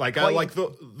 Like I like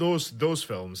those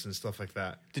films and stuff like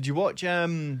that. Did you watch?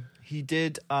 He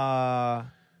did a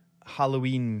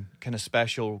Halloween kind of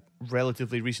special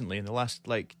relatively recently, in the last,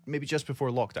 like, maybe just before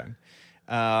lockdown,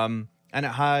 and it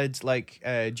had like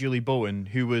Julie Bowen,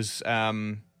 who was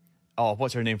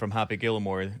what's her name from Happy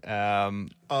Gilmore?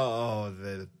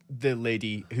 The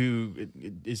lady who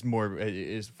is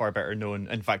far better known.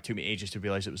 In fact, took me ages to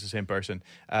realize it was the same person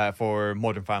for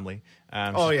Modern Family.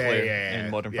 She's Claire in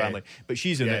Modern Family, but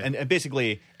she's in it, and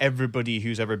basically everybody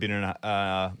who's ever been in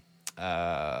a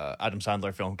Adam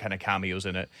Sandler film kind of cameos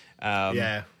in it.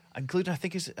 Including, I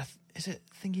think, is it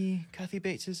Thingy Kathy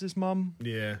Bates is his mum?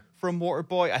 Yeah. From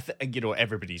Waterboy. I think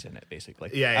everybody's in it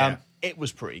basically. Yeah. It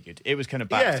was pretty good. It was kind of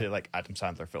back to like Adam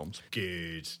Sandler films.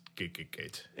 Good.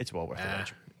 It's well worth a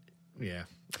watch. Yeah.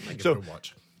 So, a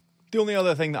watch. The only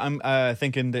other thing that I'm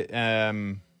thinking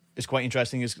that is quite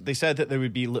interesting is they said that there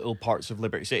would be little parts of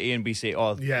Liberty City, and we say,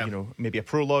 maybe a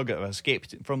prologue of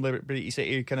Escape from Liberty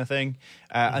City kind of thing.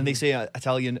 And they say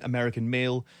Italian American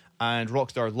male, and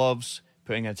Rockstar loves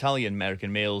putting Italian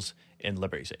American males in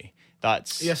Liberty City.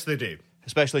 Yes, they do.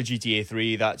 Especially GTA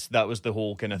 3. That was the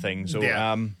whole kind of thing. So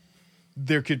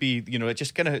there could be, it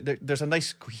just kind of there's a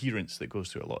nice coherence that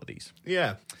goes through a lot of these.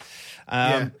 Yeah.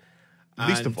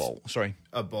 Least of all, sorry.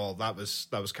 That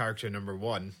was character number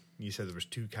 1. You said there was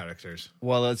 2 characters.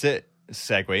 Well, that's it.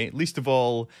 Segue. Least of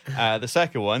all, the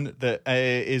second one that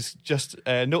is just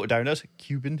noted down as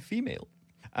Cuban female.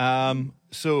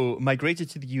 So migrated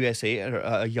to the USA at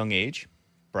a young age,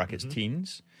 brackets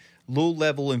teens,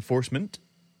 low-level enforcement,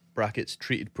 brackets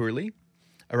treated poorly,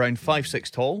 around 5'6"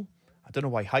 tall. I don't know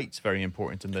why height's very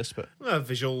important in this, but...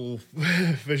 Visual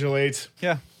aids.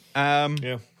 Yeah.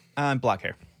 And black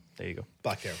hair. There you go.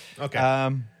 Black hair. Okay.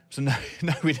 So now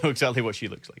we know exactly what she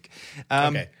looks like.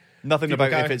 Okay. Nothing People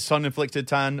about if it's sun-inflicted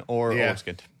tan or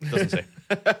olive-skinned. Doesn't say.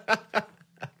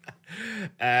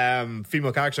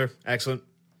 Female character. Excellent.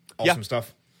 Awesome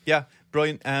stuff. Yeah,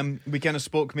 brilliant. We kind of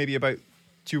spoke maybe about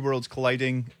two worlds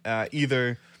colliding,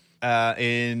 either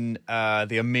in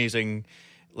the amazing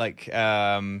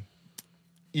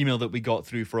email that we got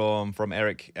through from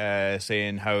Eric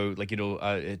saying how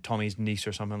Tommy's niece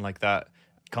or something like that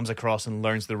comes across and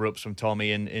learns the ropes from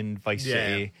Tommy in Vice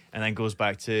City, and then goes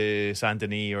back to Saint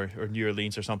Denis or New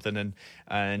Orleans or something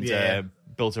and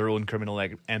builds her own criminal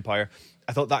empire.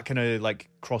 I thought that kind of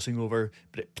crossing over,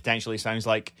 but it potentially sounds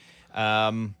like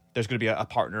there's going to be a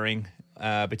partnering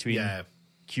between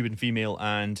Cuban female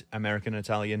and American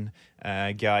Italian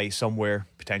guy somewhere.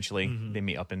 Potentially they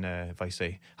meet up in Vice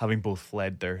City, having both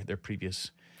fled their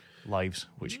previous lives,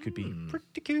 which could be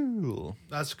pretty cool.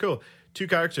 That's cool. 2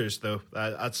 characters though.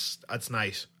 That's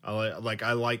nice. I like.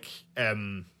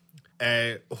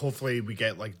 Hopefully we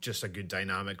get just a good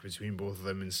dynamic between both of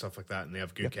them and stuff like that, and they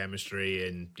have good chemistry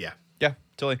and yeah,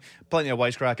 totally. Plenty of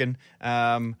wisecracking.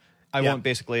 I want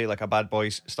basically a Bad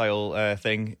Boys style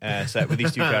thing set with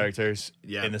these two characters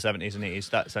in the 70s and 80s.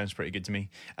 That sounds pretty good to me.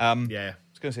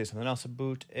 it's going to say something else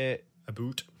about it. A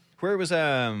boot. Where's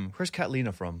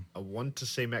Catalina from? I want to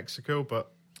say Mexico,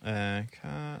 but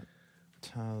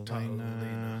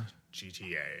Catalina.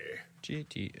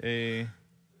 GTA.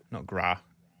 Not Gra.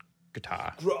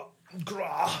 Guitar.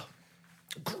 Gra.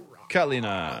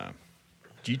 Catalina.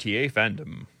 GTA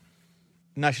fandom.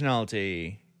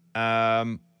 Nationality.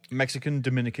 Mexican,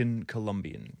 Dominican,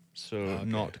 Colombian. So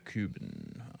not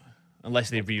Cuban. Unless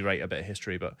they rewrite a bit of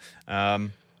history, but...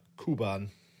 Cuban.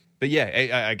 But yeah,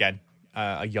 again,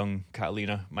 a young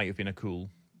Catalina might have been a cool...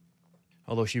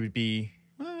 Although she would be...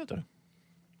 I don't know.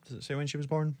 Does it say when she was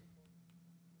born?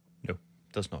 No,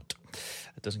 does not.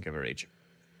 It doesn't give her age.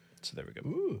 So there we go.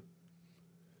 Ooh.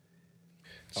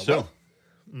 So,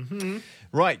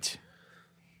 right.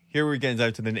 Here we're getting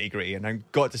down to the nitty-gritty, and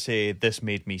I've got to say, this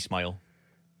made me smile.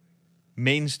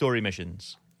 Main story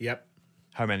missions. Yep.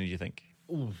 How many do you think?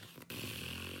 Ooh.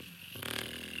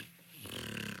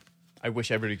 I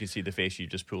wish everybody could see the face you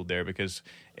just pulled there, because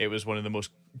it was one of the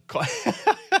most...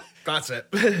 That's it.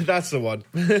 That's the one.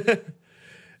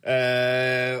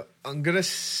 I'm going to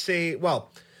say...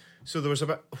 Well, so there was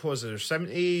about... What was there?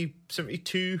 70,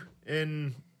 72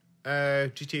 in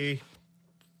GTA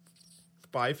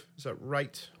 5? Is that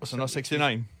right? Was it not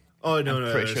 69? Oh, no,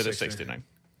 I'm pretty sure it's 69.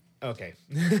 Okay.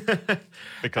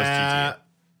 Because GTA.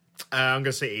 I'm going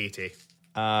to say 80.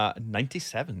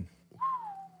 97.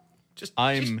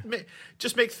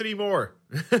 Just make 3 more.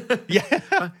 Yeah.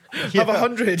 Have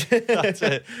 100. That's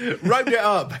it. Round it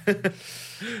up.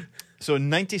 So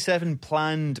 97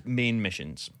 planned main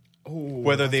missions. Oh,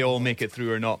 Whether they all make it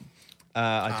through or not,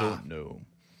 I don't know.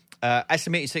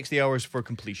 Estimated 60 hours for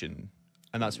completion.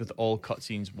 And that's with all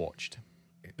cutscenes watched.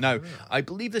 Now, I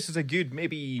believe this is a good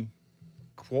maybe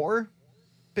quarter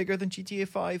bigger than GTA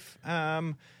 5.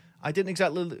 I didn't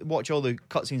exactly watch all the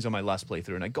cutscenes on my last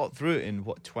playthrough, and I got through it in,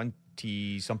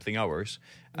 20-something hours.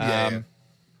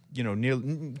 You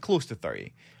know, close to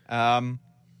 30.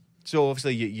 So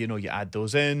obviously, you add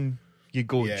those in. You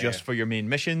go for your main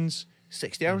missions.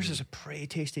 60 hours is a pretty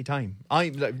tasty time.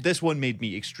 This one made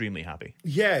me extremely happy.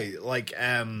 Yeah,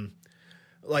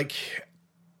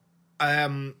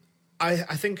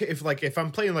 I think if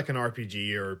I'm playing like an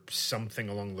RPG or something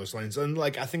along those lines, and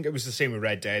I think it was the same with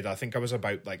Red Dead. I think I was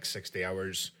about 60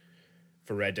 hours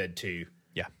for Red Dead 2.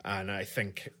 Yeah. And I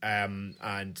think and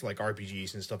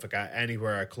RPGs and stuff like that,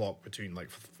 anywhere I clock between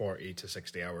 40 to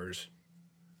 60 hours.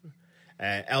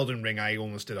 Elden Ring, I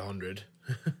almost did 100.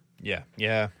 Yeah.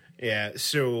 Yeah. Yeah.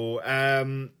 So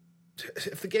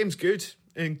if the game's good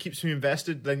and keeps me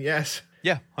invested, then yes.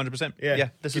 Yeah, 100%. Yeah,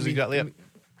 this is exactly it.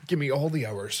 Give me all the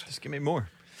hours. Just give me more.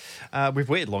 We've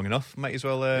waited long enough. Might as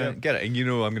well get it. And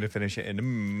I'm going to finish it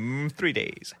in 3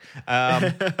 days.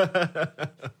 I've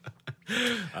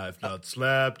not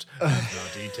slept. I've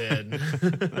not eaten.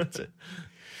 That's it.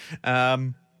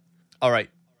 All right.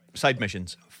 Side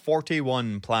missions.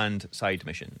 41 planned side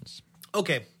missions.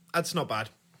 Okay, that's not bad.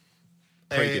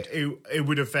 Pretty good. It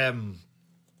would have... I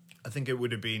think it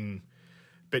would have been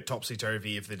a bit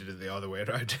topsy-turvy if they did it the other way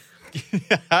around.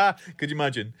 Could you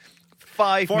imagine?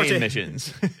 5 main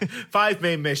missions. 5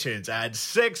 main missions and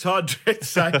 600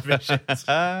 side missions.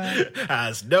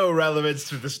 Has no relevance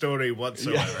to the story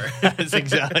whatsoever. Yeah, that's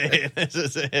exactly it. This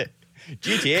is it.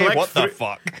 GTA, Collect what the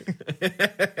fuck?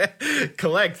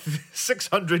 Collect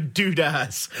 600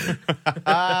 doodads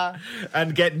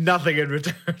and get nothing in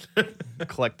return.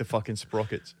 Collect the fucking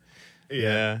sprockets.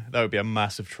 Yeah, that would be a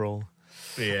massive troll.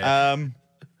 Yeah.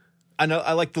 And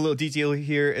I like the little detail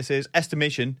here. It says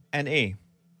estimation NA.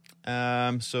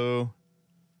 So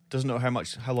doesn't know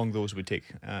how long those would take,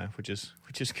 which is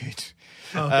good.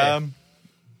 Okay.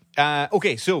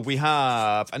 Okay, so we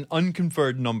have an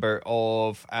unconfirmed number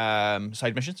of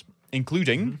side missions,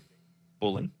 including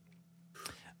bowling,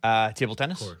 table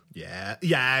tennis. Yeah.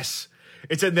 Yes.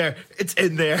 It's in there. It's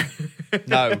in there.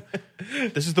 Now,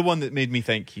 this is the one that made me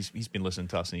think he's been listening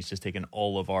to us and he's just taken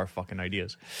all of our fucking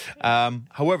ideas.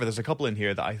 However, there's a couple in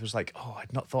here that I was like,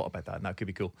 I'd not thought about that, and that could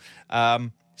be cool.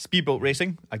 Speedboat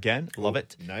racing, again, love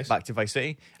it. Nice. Back to Vice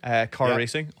City. Car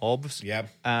racing, obvs.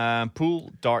 Yeah.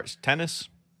 Pool, darts, tennis,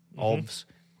 obvs.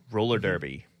 Roller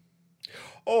derby.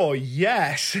 Oh,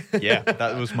 yes. Yeah,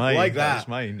 that was mine. Like that. That was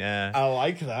mine. I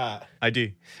like that. I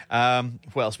do.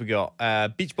 What else we got?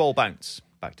 Beach ball bounce.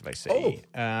 Back to Vice City.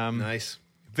 Nice.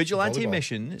 Vigilante Volleyball.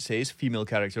 Mission says female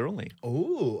character only.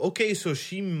 Oh, okay. So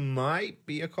she might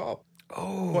be a cop.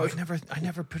 Oh, I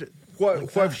never put it.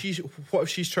 What if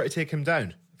she's trying to take him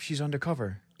down? She's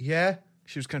undercover. Yeah.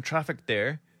 She was kind of trafficked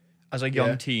there as a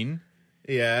young teen.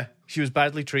 Yeah. She was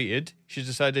badly treated. She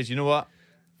decided, you know what?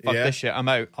 Fuck this shit. I'm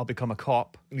out. I'll become a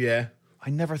cop. Yeah. I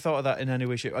never thought of that in any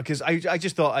way, shape. Because I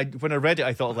just thought when I read it,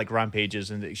 I thought of like rampages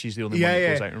and that she's the only one that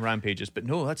goes out and rampages. But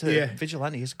no, that's a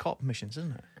vigilante. It's cop missions,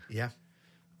 isn't it? Yeah.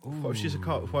 What if she's a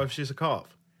cop? What if she's a cop?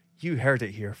 You heard it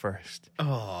here first.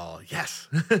 Oh yes,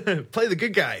 play the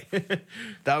good guy.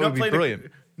 That would be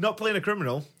brilliant. Not playing a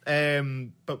criminal,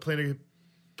 but playing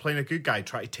a good guy,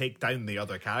 try to take down the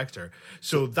other character.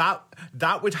 So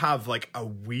that would have like a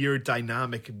weird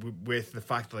dynamic with the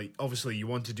fact that like, obviously you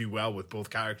want to do well with both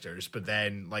characters, but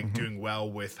then like doing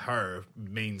well with her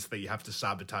means that you have to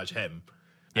sabotage him.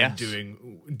 Yes.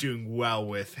 And doing well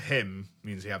with him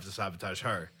means you have to sabotage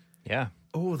her. Yeah.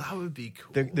 Oh, that would be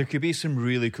cool. There could be some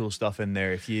really cool stuff in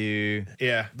there if you...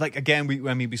 Yeah. Like, again,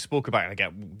 we spoke about...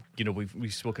 Again,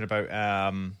 we've spoken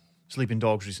about Sleeping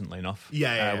Dogs recently enough.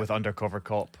 Yeah. With undercover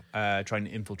cop trying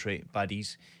to infiltrate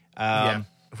baddies. Yeah.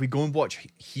 If we go and watch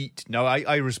Heat... Now,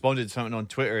 I responded to something on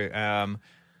Twitter.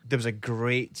 There was a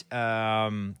great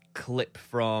clip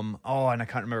from... Oh, and I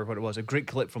can't remember what it was. A great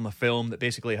clip from the film that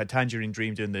basically had Tangerine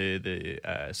Dream doing the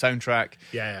soundtrack.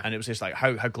 Yeah. And it was just like,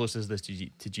 how close is this to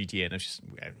GTA? And it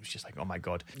was just like, oh my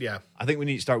God. Yeah. I think we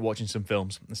need to start watching some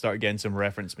films and start getting some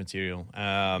reference material.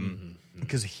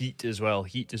 Because Heat as well.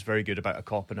 Heat is very good about a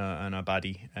cop and a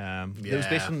baddie. It was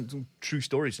based on some true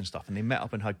stories and stuff, and they met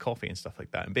up and had coffee and stuff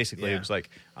like that. And basically it was like,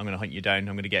 I'm going to hunt you down,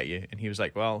 I'm going to get you. And he was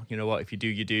like, well, you know what, if you do,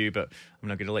 you do, but I'm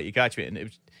not going to let you catch me. And it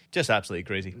was just absolutely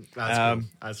crazy. That's cool.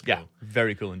 That's cool. Yeah,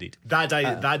 very cool indeed. That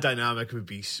dynamic would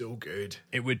be so good.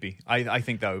 It would be. I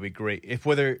think that would be great. Okay,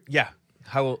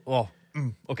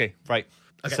 right.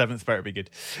 Okay. Seventh part would be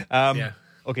good.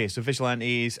 Okay, so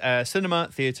vigilantes, cinema,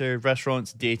 theatre,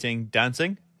 restaurants, dating,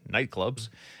 dancing, nightclubs,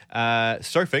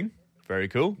 surfing, very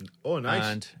cool. Oh, nice.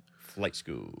 And flight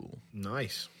school.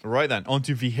 Nice. Right then, on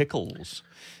to vehicles.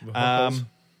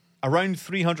 Around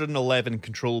 311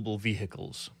 controllable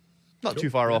vehicles. Not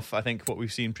too far off, I think, what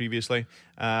we've seen previously.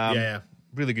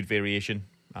 Really good variation.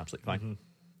 Absolutely fine.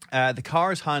 The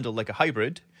cars handle like a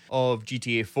hybrid of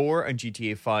GTA 4 and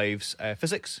GTA 5's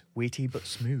physics. Weighty but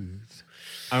smooth.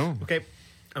 Oh. Okay.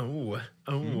 Oh.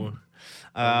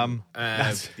 I'm going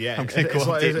to go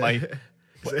update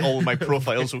all of my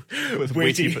profiles with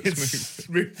weighty but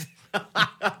smooth.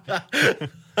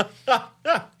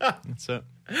 That's it.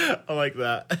 I like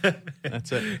that.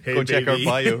 That's it. Hey, go check our baby.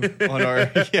 bio on our...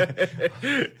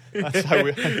 That's how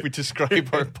we describe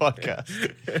our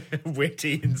podcast.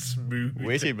 Weighty and smooth.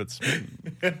 Weighty but smooth.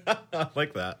 I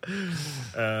like that.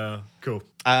 Cool.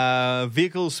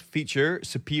 Vehicles feature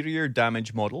superior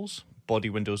damage models, body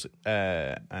windows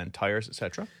and tires,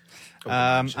 etc.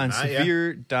 And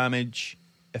severe damage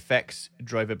affects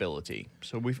drivability.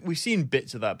 So we've seen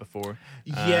bits of that before.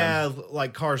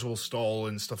 Like cars will stall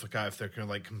and stuff like that if they're kind of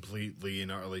like completely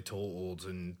and utterly totaled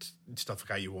and stuff like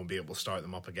that. You won't be able to start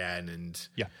them up again and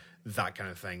that kind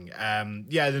of thing.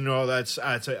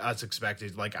 That's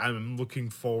expected. Like I'm looking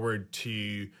forward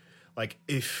to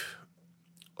if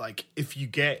you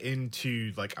get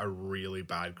into like a really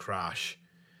bad crash,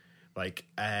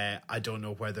 I don't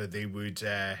know whether they would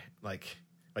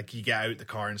like you get out the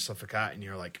car and stuff like that and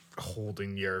you're like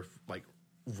holding your like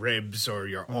ribs or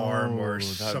your arm or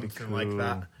something like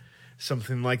that.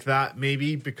 Something like that,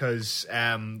 maybe, because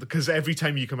every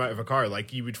time you come out of a car,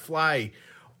 like you would fly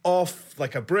off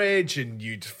like a bridge and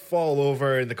you'd fall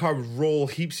over and the car would roll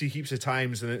heaps of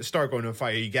times and it start going on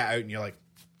fire. You get out and you're like,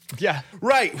 yeah,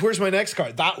 right, where's my next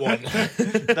car? That one.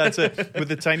 That's it. With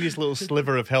the tiniest little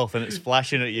sliver of health and it's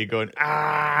flashing at you going,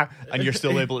 and you're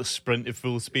still able to sprint at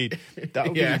full speed. That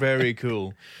would be very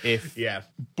cool if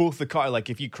both the car, like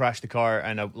if you crash the car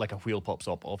and a wheel pops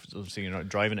up, obviously you're not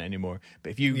driving it anymore,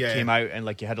 but if you came out and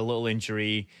like you had a little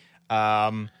injury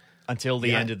until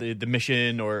the end of the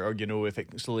mission or you know, if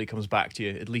it slowly comes back to you,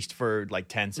 at least for like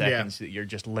 10 seconds that you're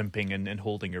just limping and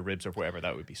holding your ribs or whatever,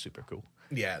 that would be super cool.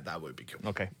 Yeah, that would be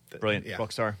cool. Okay, brilliant.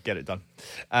 Rockstar, get it done.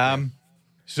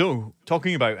 So,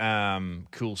 talking about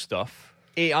cool stuff,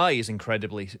 AI is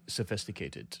incredibly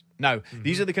sophisticated. Now,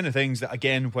 these are the kind of things that,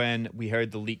 again, when we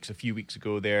heard the leaks a few weeks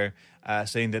ago there,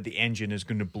 saying that the engine is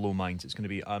going to blow minds, it's going to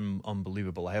be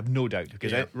unbelievable. I have no doubt,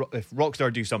 because if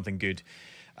Rockstar do something good,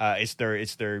 it's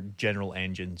their general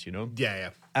engines, you know?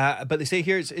 But they say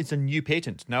here it's a new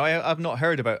patent. Now, I've not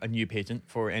heard about a new patent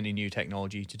for any new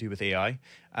technology to do with AI.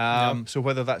 So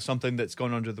whether that's something that's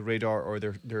gone under the radar or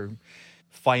they're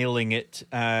filing it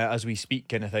as we speak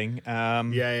kind of thing.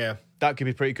 That could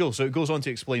be pretty cool. So it goes on to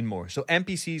explain more. So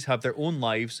NPCs have their own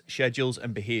lives, schedules,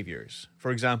 and behaviors. For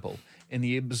example, in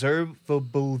the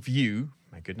observable view,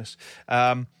 my goodness,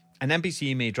 an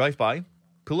NPC may drive by,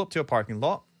 pull up to a parking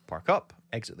lot, park up,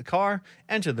 exit the car,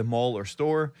 enter the mall or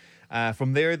store.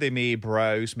 From there, they may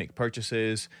browse, make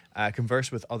purchases,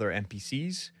 converse with other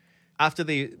NPCs. After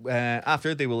they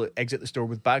will exit the store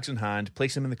with bags in hand,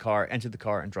 place them in the car, enter the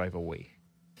car, and drive away.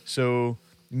 So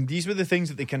these were the things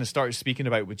that they kind of started speaking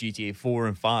about with GTA 4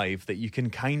 and 5, that you can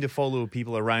kind of follow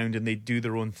people around and they do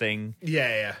their own thing.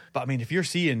 Yeah. But I mean, if you're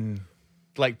seeing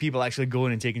like people actually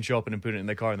going and taking shopping and putting it in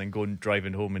the car and then going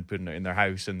driving home and putting it in their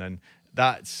house, and then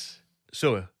that's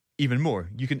so even more.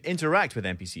 You can interact with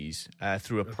NPCs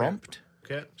through a prompt.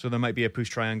 Okay. So there might be a push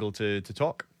triangle to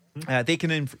talk. They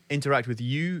can interact with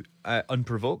you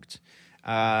unprovoked.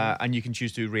 And you can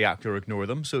choose to react or ignore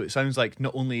them. So it sounds like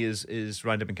not only is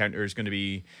random encounters going to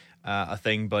be a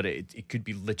thing, but it could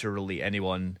be literally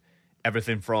anyone,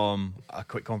 everything from a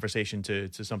quick conversation to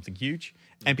something huge.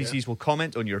 Okay. NPCs will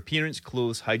comment on your appearance,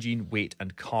 clothes, hygiene, weight,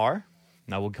 and car.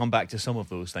 Now, we'll come back to some of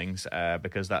those things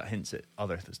because that hints at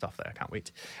other stuff that I can't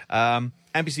wait.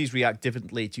 NPCs react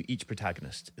differently to each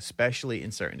protagonist, especially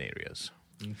in certain areas.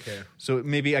 Okay. So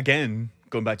maybe, again,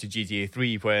 going back to GTA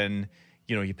 3, when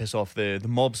you piss off the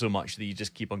mob so much that you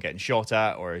just keep on getting shot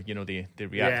at, or they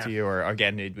react to you, or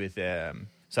again with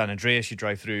San Andreas, you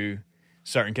drive through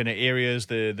certain kind of areas,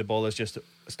 the ball is just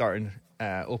starting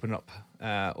open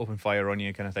fire on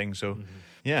you kind of thing. So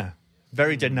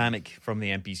very dynamic from the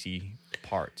NPC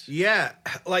part. Yeah,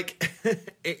 like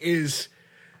it is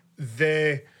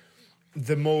the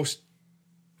most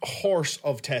horse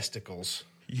of testicles.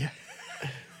 Yeah.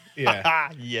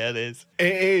 Yeah. Yeah, it is.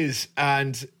 It is.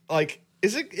 And like,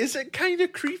 is it kind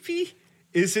of creepy?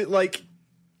 Is it like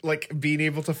being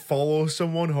able to follow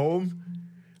someone home?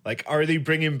 Like, are they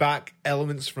bringing back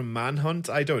elements from Manhunt?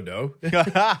 I don't know.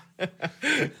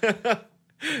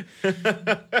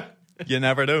 You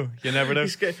never know.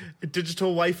 He's got a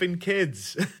digital wife and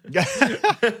kids.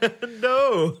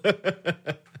 No.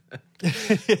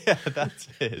 Yeah, that's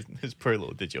his poor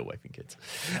little digital wife and kids.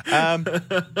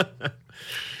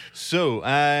 So,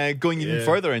 going even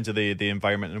further into the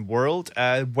environment and world,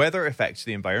 weather affects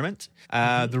the environment.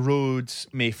 The roads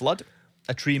may flood,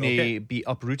 a tree may be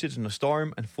uprooted in a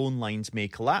storm, and phone lines may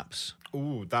collapse.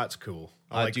 Ooh, that's cool.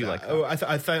 I do like that. Oh,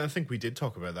 I think we did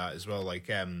talk about that as well.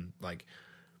 Like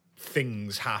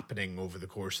things happening over the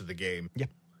course of the game.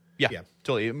 Yeah,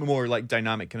 totally. More like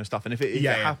dynamic kind of stuff. And if it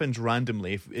happens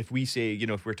randomly, if we say,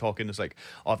 if we're talking, it's like,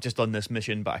 oh, I've just done this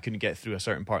mission, but I couldn't get through a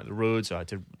certain part of the road, so I had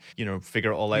to,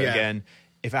 figure it all out again.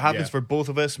 If it happens for both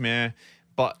of us, meh.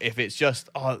 But if it's just,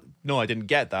 oh, no, I didn't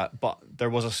get that, but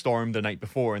there was a storm the night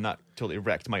before and that totally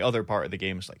wrecked my other part of the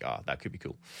game, it's like, that could be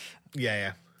cool.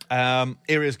 Yeah.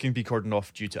 Areas can be cordoned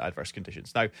off due to adverse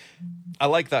conditions. Now, I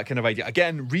like that kind of idea.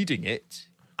 Again, reading it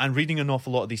and reading an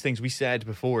awful lot of these things, we said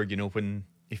before,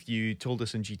 if you told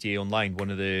us in GTA Online, one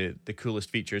of the coolest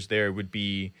features there would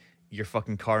be your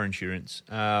fucking car insurance,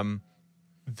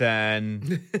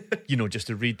 then, just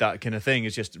to read that kind of thing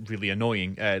is just really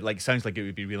annoying. Sounds like it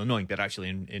would be real annoying, but actually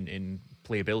in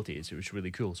playability, it was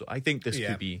really cool. So I think this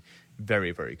could be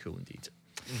very, very cool indeed.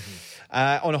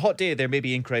 Mm-hmm. On a hot day, there may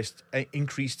be increased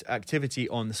activity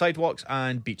on the sidewalks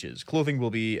and beaches. Clothing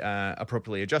will be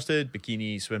appropriately adjusted,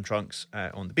 bikini, swim trunks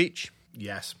on the beach.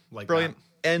 Yes, like brilliant. That.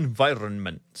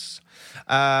 Environments.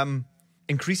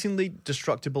 Increasingly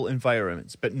destructible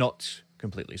environments, but not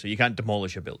completely. So you can't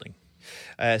demolish a building.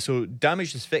 So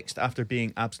damage is fixed after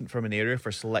being absent from an area for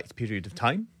a select period of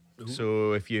time. Ooh.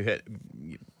 So if you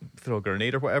throw a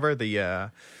grenade or whatever,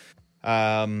 the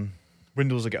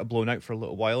windows will get blown out for a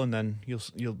little while, and then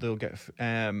they'll get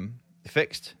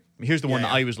fixed. Here's the one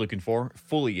that I was looking for.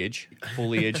 Foliage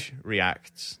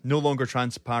reacts. No longer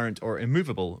transparent or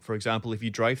immovable. For example, if you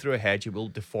drive through a hedge, it will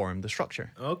deform the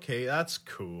structure. Okay, that's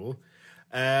cool.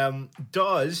 Because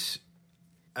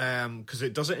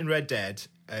it does it in Red Dead,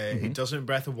 it does it in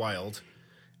Breath of the Wild.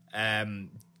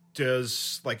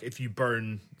 Does, like, if you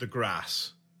burn the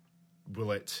grass,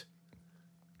 will it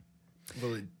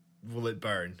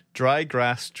burn? Dry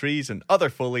grass, trees, and other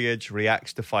foliage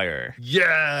reacts to fire.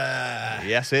 Yeah.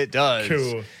 Yes, it does.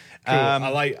 Cool. I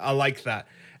like that.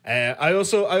 I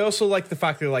also like the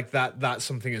fact that that's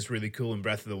something that's really cool in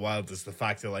Breath of the Wild, is the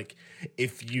fact that, like,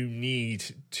 if you need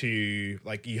to,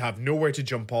 like, you have nowhere to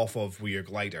jump off of with your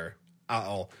glider at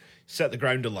all, set the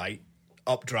ground alight,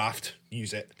 updraft,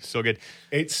 use it. So good.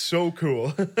 It's so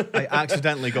cool. I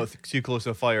accidentally got too close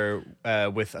to a fire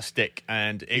with a stick,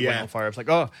 and it went on fire. I was like,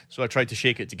 oh, so I tried to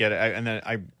shake it to get it out, and then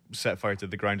I set fire to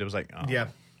the ground. I was like, oh. Yeah.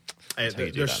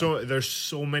 There's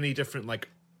so many different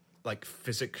like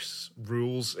physics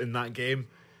rules in that game.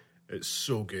 It's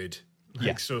so good.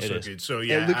 Like, so is. good. So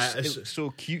yeah, it looks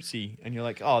so cutesy, and you're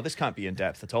like, oh, this can't be in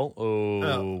depth at all.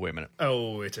 Oh, wait a minute.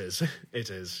 Oh, it is. It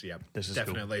is. Yeah, This is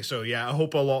definitely. cool. So yeah,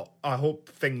 I hope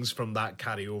things from that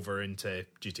carry over into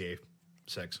GTA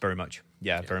 6. Very much.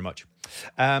 Yeah, very much.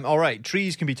 All right.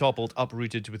 Trees can be toppled,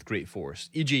 uprooted with great force,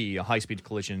 e.g., a high-speed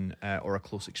collision or a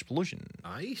close explosion.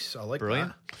 Nice. I like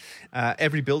Brilliant. that.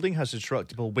 Every building has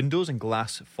destructible windows and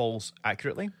glass falls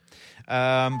accurately.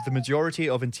 The majority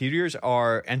of interiors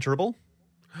are enterable.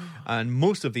 And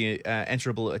most of the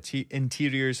enterable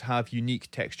interiors have unique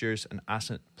textures and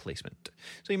asset placement.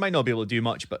 So you might not be able to do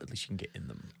much, but at least you can get in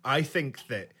them. I think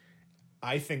that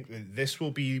this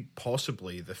will be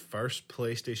possibly the first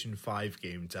PlayStation 5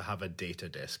 game to have a data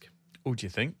disc. Oh, do you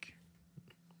think?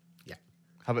 Yeah.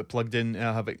 Have it plugged in,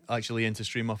 have it actually in to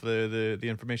stream off the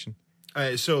information?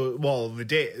 A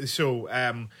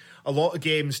lot of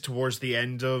games towards the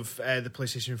end of the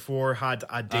PlayStation 4 had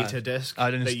a data disc,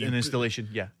 An installation,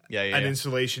 an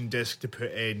installation disc to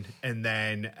put in, and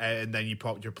then you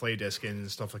pop your play disc in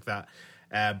and stuff like that.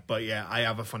 But yeah, I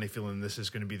have a funny feeling this is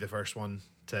going to be the first one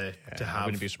to have. I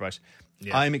wouldn't be surprised.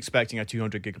 Yeah. I'm expecting a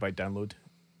 200 gigabyte download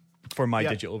for my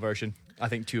digital version. I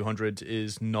think 200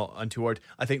 is not untoward.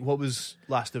 I think what was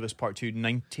Last of Us Part 2,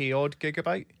 90 odd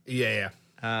gigabyte? Yeah.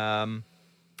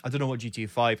 I don't know what GTA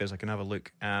 5 is. I can have a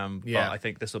look. But I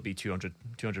think this will be 200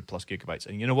 plus gigabytes.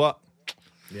 And you know what?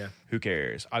 Yeah. Who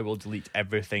cares? I will delete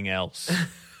everything else.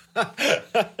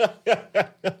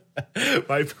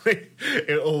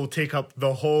 It'll take up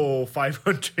the whole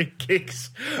 500 gigs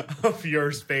of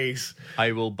your space.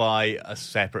 I will buy a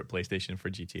separate PlayStation for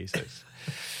GTA 6.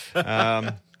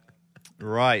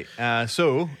 Right.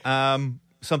 So,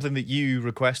 something that you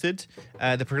requested,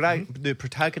 the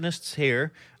protagonist's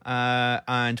hair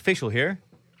and facial hair,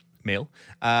 male,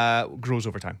 grows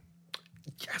over time.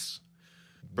 Yes.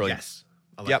 Brilliant. Yes.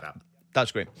 I like that.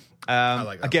 That's great. I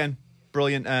like that. Again,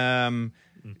 brilliant.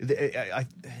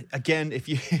 Again, if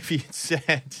you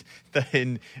said that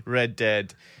in Red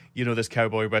Dead, this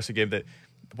cowboy western game, that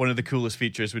one of the coolest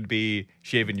features would be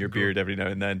shaving your beard every now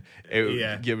and then, you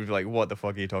would be like, what the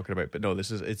fuck are you talking about? But no,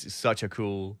 it's such a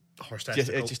cool horse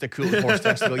testicle. It's just a cool horse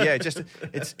testicle. Yeah,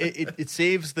 it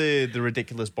saves the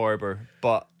ridiculous barber,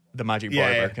 but the magic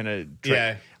barber kind of trick.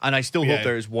 Yeah. And I still hope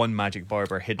there's one magic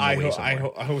barber hidden away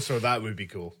somewhere. I hope so. That would be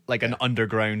cool. Like an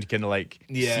underground kind of like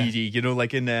CD,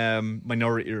 like in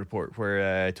Minority Report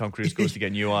where Tom Cruise goes to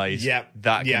get new eyes. That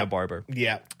kind of barber.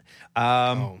 Yeah.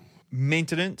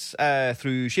 Maintenance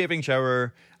through shaving,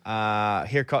 shower,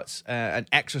 haircuts, and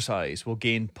exercise will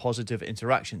gain positive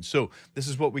interaction. So this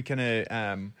is what we kind of...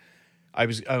 I'm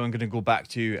going to go back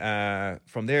to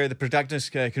from there. The protagonists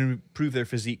can improve their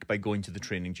physique by going to the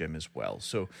training gym as well.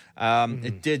 So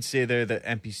it did say there that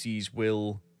NPCs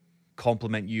will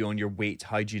compliment you on your weight,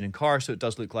 hygiene, and car. So it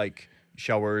does look like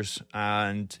showers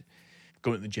and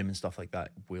going to the gym and stuff like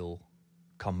that will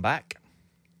come back.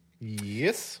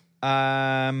 Yes.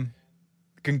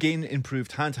 Can gain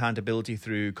improved hand-to-hand ability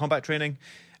through combat training.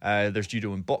 There's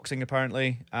judo and boxing,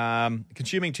 apparently.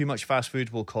 Consuming too much fast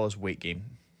food will cause weight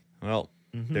gain. Well,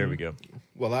 there we go.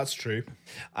 Well, that's true.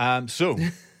 So,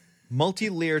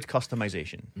 multi-layered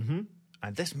customization.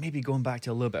 And this may be going back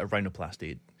to a little bit of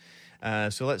rhinoplasty.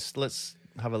 So let's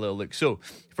have a little look. So,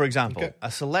 for example, a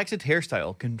selected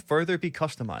hairstyle can further be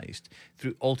customized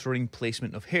through altering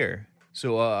placement of hair.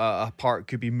 So a part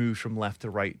could be moved from left to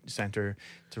right, center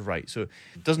to right. So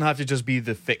it doesn't have to just be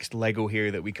the fixed Lego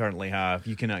hair that we currently have.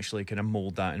 You can actually kind of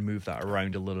mold that and move that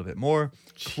around a little bit more.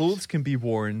 Clothes can be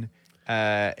worn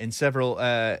in several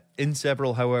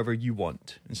however you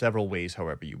want, in several ways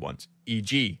however you want.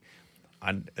 E.g.,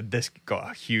 and this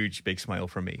got a huge big smile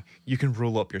from me, you can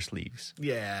roll up your sleeves.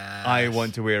 Yeah. I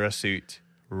want to wear a suit.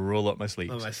 Roll up my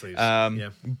sleeves. Oh, my sleeves.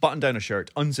 Button down a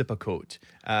shirt, unzip a coat,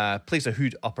 place a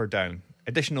hood up or down.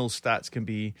 Additional stats can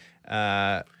be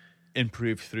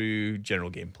improved through general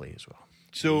gameplay as well.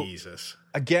 So, Jesus.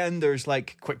 Again, there's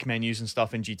like quick menus and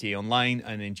stuff in GTA Online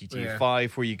and in GTA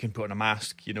 5 where you can put on a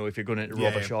mask, if you're going to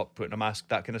rob a shop, put on a mask,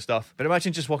 that kind of stuff. But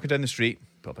imagine just walking down the street,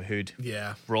 put up a hood,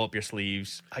 roll up your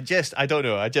sleeves. I don't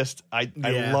know. I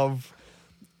love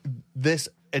this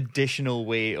additional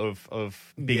way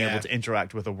of being able to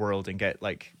interact with the world and get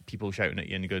like people shouting at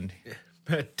you and going,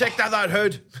 take that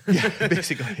hood. Yeah,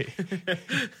 basically.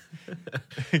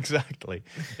 Exactly.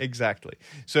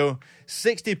 So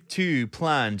 62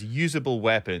 planned usable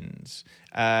weapons.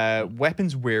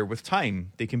 Weapons wear with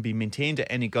time. They can be maintained at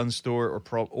any gun store or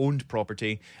owned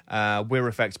property. Wear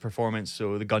affects performance,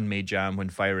 so the gun may jam when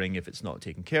firing if it's not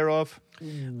taken care of.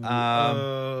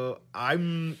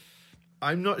 I'm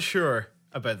not sure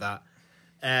about that.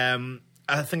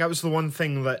 I think that was the one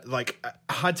thing that, like,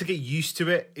 I had to get used to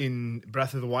it in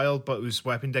Breath of the Wild, but it was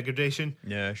weapon degradation.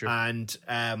 Yeah, sure. And,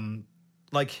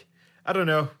 like, I don't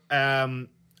know.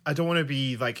 I don't want to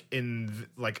be, like, in,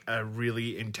 like, a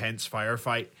really intense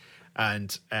firefight,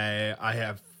 and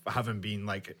I haven't been,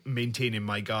 like, maintaining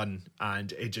my gun,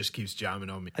 and it just keeps jamming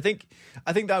on me. I think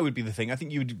that would be the thing. I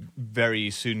think you would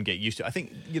very soon get used to it. I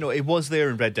think, it was there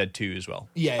in Red Dead 2 as well.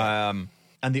 Yeah.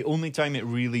 And the only time it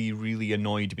really, really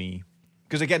annoyed me,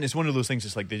 because again, it's one of those things,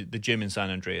 it's like the gym in San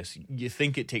Andreas. You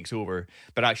think it takes over,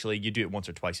 but actually you do it once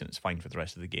or twice and it's fine for the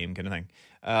rest of the game kind of thing.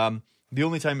 The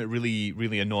only time it really,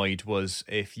 really annoyed was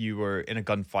if you were in a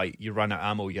gunfight, you ran out of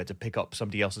ammo, you had to pick up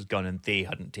somebody else's gun and they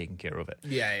hadn't taken care of it.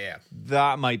 Yeah.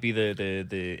 That might be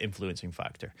the influencing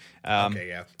factor. Okay,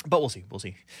 yeah. But we'll see.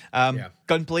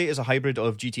 Gunplay is a hybrid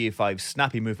of GTA 5's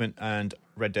snappy movement and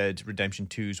Red Dead Redemption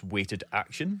 2's weighted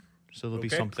action. So there'll be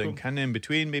something kind of in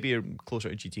between, maybe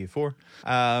closer to GTA 4,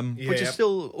 which is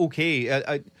still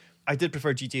okay. I did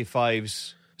prefer GTA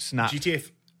 5's snap.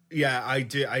 Yeah, I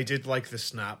did like the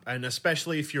snap, and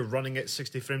especially if you're running at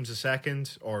 60 frames a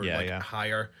second or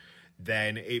higher,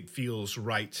 then it feels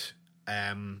right,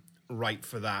 right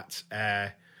for that.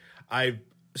 I've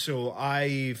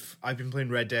been playing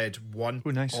Red Dead 1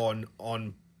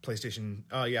 on PlayStation.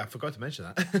 Oh yeah, I forgot to mention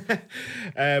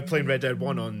that. Playing Red Dead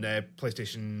 1 on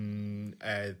PlayStation.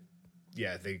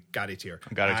 The Gaddy tier.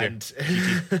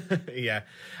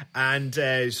 And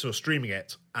so streaming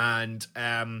it, and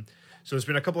so there's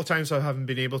been a couple of times I haven't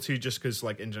been able to, just because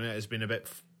like internet has been a bit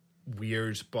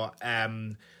weird. But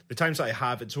the times that I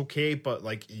have, it's okay. But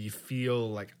like you feel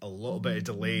like a little bit of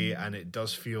delay, and it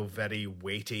does feel very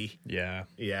weighty. Yeah.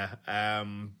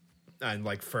 And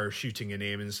like for shooting and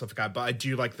aiming and stuff like that. But I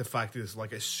do like the fact that it's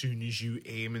like as soon as you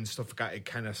aim and stuff like that, it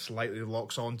kind of slightly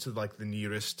locks on to like the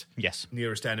nearest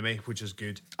enemy, which is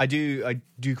good. I do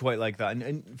quite like that.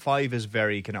 And 5 is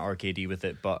very kind of arcadey with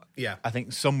it, but yeah, I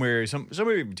think somewhere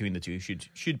between the two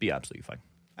should be absolutely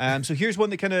fine. So here's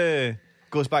one that kind of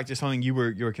goes back to something you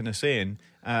were kind of saying,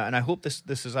 and I hope this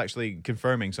is actually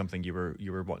confirming something you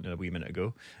were wanting a wee minute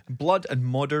ago. Blood and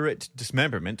moderate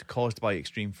dismemberment caused by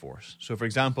extreme force. So, for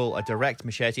example, a direct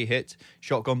machete hit,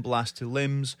 shotgun blast to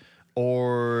limbs,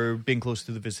 or being close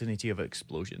to the vicinity of an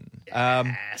explosion.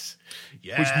 Yes.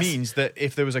 Which means that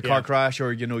if there was a car crash,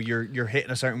 or you're hitting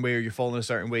a certain way, or you're falling a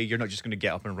certain way, you're not just going to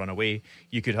get up and run away.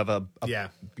 You could have a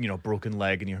broken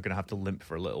leg, and you're going to have to limp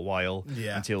for a little while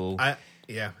until. I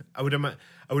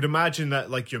would imagine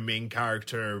that like your main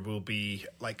character will be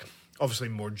like obviously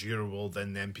more durable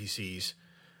than the NPCs,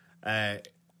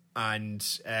 and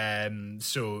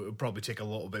so it would probably take a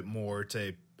little bit more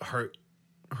to hurt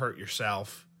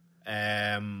yourself,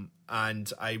 and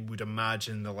I would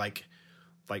imagine the like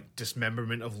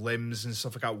dismemberment of limbs and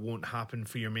stuff like that won't happen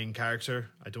for your main character.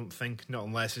 I don't think, not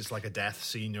unless it's like a death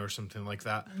scene or something like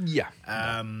that.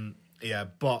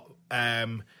 But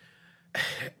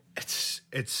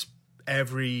it's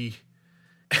every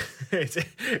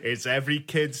it's every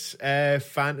kid's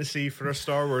fantasy for a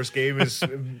Star Wars game is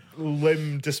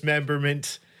limb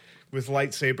dismemberment with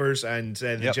lightsabers, and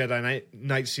the Jedi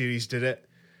Knight series did it,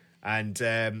 and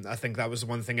I think that was the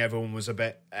one thing everyone was a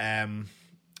bit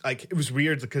like, it was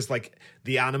weird because like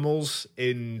the animals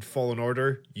in Fallen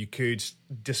Order, you could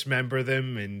dismember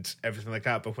them and everything like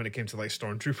that, but when it came to like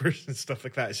stormtroopers and stuff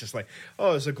like that, it's just like, oh,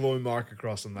 there's a glowing mark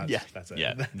across them. That's it.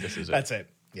 Yeah, this is it. That's it.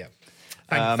 Yeah.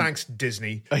 Thanks,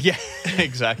 Disney. Yeah,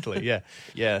 exactly. Yeah.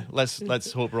 Let's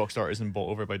hope Rockstar isn't bought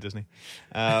over by Disney.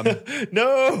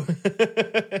 No,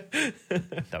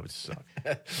 that would suck.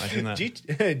 Imagine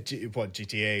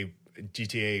that.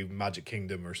 GTA Magic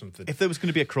Kingdom or something. If there was going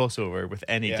to be a crossover with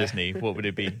any Disney, what would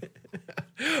it be?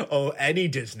 Oh, any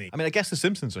Disney. I mean, I guess The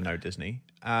Simpsons are now Disney,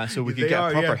 so we could get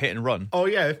a proper hit and run. Oh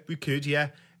yeah, we could. Yeah,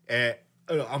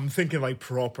 I'm thinking like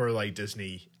proper like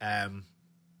Disney.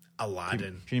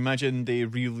 Aladdin. Can you imagine they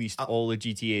released all the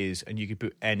GTAs and you could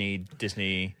put any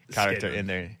Disney character in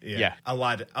there? Yeah.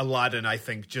 Aladdin, I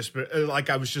think, just like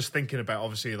I was just thinking about,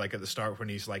 obviously, like at the start when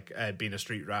he's like being a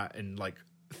street rat and like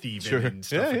thieving and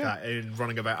stuff like that, and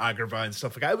running about Agrabah and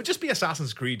stuff like that. It would just be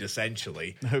Assassin's Creed,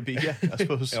 essentially. That would be, I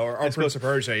suppose. or Prince of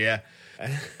Persia, yeah.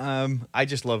 I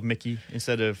just love Mickey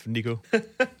instead of Nico.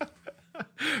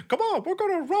 Come on, we're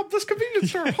going to rob this convenience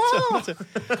store. I'm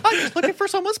just looking for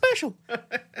someone special.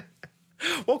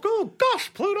 Well, go,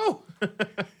 gosh, Pluto.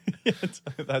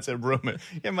 That's a Roman.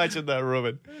 Imagine that,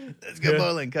 Roman. Let's go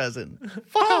bowling, cousin.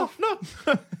 Fuck off, no.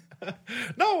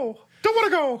 No, don't want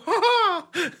to go.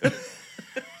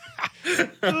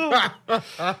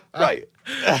 Right.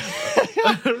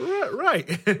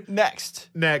 Right. Next.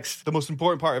 The most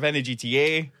important part of any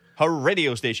GTA,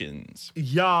 radio stations.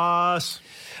 Yes.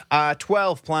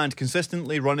 12 planned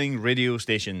consistently running radio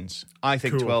stations. I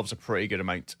think Cool. 12's a pretty good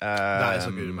amount. That is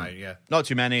a good amount, yeah. Not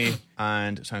too many,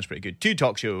 and it sounds pretty good. 2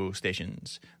 talk show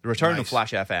stations. The return of Nice.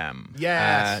 Flash FM.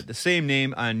 Yes. The same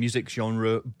name and music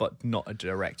genre, but not a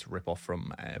direct rip-off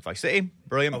from Vice City.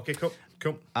 Brilliant. Okay, cool.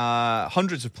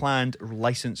 Hundreds of planned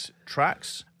licensed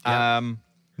tracks. Yeah.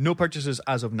 No purchases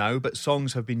as of now, but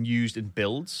songs have been used in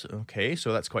builds. Okay,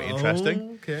 so that's quite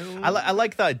interesting. Okay. I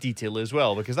like that detail as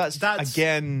well, because that's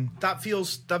again... That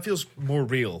feels more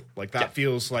real. Like that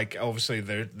feels like obviously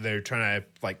they're trying to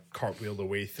like cartwheel their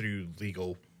way through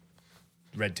legal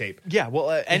red tape. Yeah,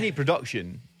 well, any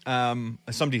production, as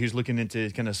somebody who's looking into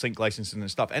kind of sync licensing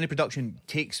and stuff, any production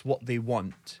takes what they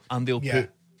want and they'll put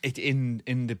it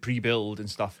in the pre-build and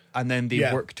stuff, and then they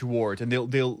work toward, and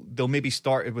they'll maybe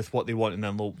start it with what they want, and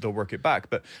then they'll work it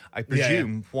back. But I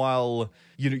presume while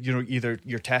you know either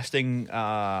you're testing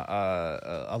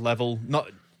a level,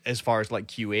 not as far as like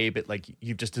QA, but like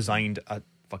you've just designed a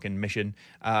fucking mission,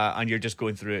 and you're just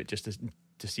going through it just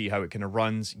to see how it kind of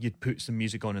runs. You'd put some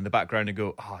music on in the background and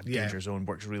go, Danger Zone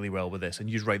works really well with this, and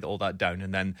you'd write all that down,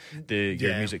 and then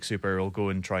your music super will go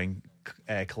and try and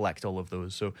collect all of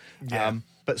those. So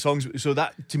but songs, so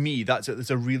that to me that's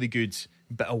a really good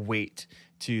bit of weight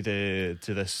to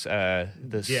this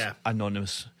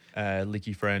anonymous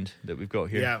leaky friend that we've got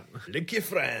here. Yeah, leaky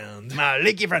friend. My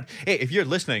leaky friend. Hey, if you're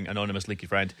listening, anonymous leaky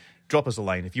friend, drop us a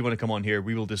line. If you want to come on here,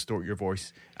 we will distort your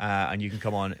voice, and you can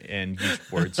come on and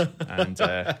use words and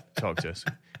talk to us.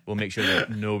 We'll make sure that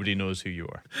nobody knows who you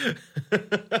are.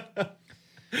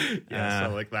 I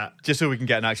like that. Just so we can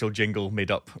get an actual jingle made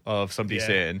up of somebody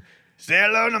saying, "Say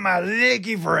hello to my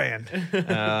leaky friend."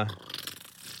 That's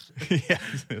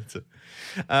it.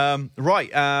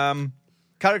 Right.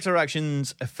 Character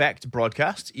actions affect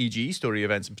broadcasts, e.g., story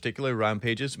events in particular,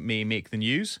 rampages may make the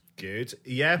news. Good.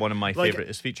 Yeah. One of my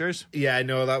favourite features. Yeah,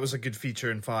 no, that was a good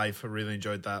feature in 5. I really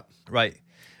enjoyed that. Right.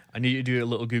 I need you to do a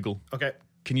little Google. Okay.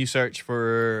 Can you search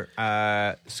for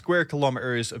square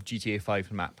kilometres of GTA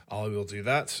 5 map? I will do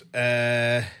that.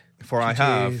 For I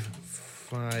have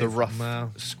 5 the rough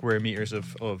mile. square meters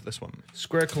of this one.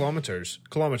 Square kilometers.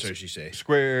 Kilometers, you say?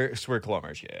 Square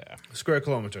kilometres, yeah. Square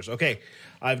kilometers. Okay,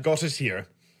 I've got it here.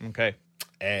 Okay.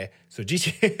 So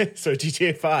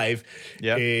GTA 5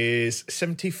 Yeah. is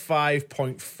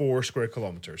 75.4 square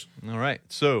kilometers. All right.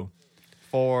 So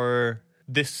for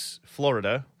this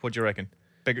Florida, what do you reckon?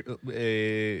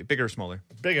 Bigger or smaller?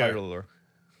 Bigger. Higher or lower?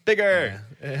 Bigger.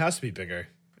 It has to be bigger.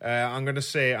 I'm gonna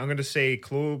say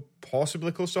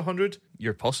possibly close to 100.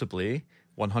 You're possibly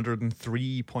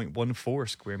 103.14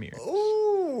 square meters.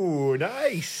 Ooh,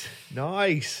 nice.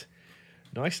 I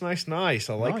like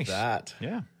Nice. that.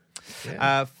 Yeah.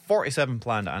 47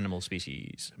 planned animal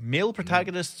species. Male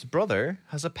protagonist's brother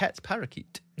has a pet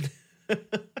parakeet.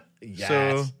 Yes.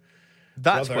 So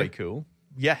that's Brother. quite cool.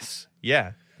 Yes.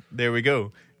 Yeah. There we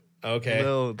go. Okay.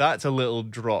 Well, that's a little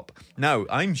drop. Now,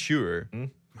 I'm sure.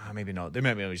 Maybe not. They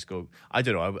might just go. I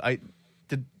don't know. I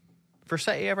did.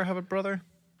 Versetti ever have a brother?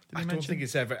 Did he I don't mention?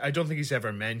 think he's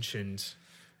ever mentioned.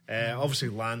 Obviously,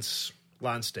 Lance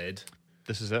did.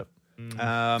 This is it.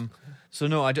 So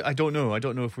no, I don't know. I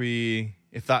don't know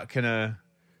if that kind of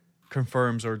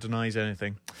confirms or denies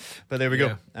anything. But there we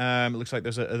go. It looks like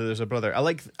there's a brother. I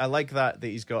like that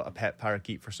he's got a pet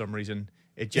parakeet for some reason.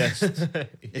 It just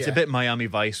it's a bit Miami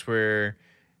Vice where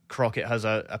Crockett has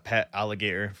a pet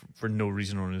alligator for no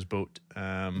reason on his boat.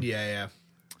 Yeah.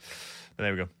 But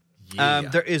there we go. Yeah.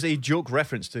 There is a joke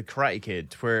reference to Karate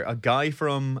Kid where a guy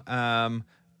from and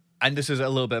this is a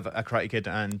little bit of a Karate Kid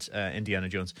and Indiana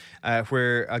Jones,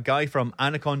 where a guy from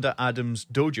Anaconda Adams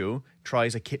Dojo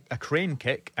tries a crane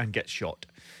kick and gets shot.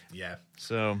 Yeah.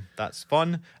 So that's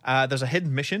fun. There's a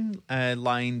hidden mission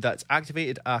line that's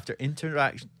activated after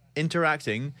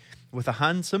interacting with a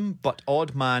handsome but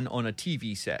odd man on a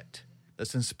TV set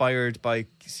that's inspired by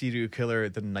serial killer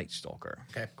The Night Stalker.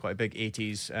 Okay. Quite a big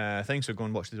 80s thing, so go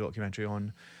and watch the documentary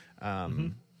on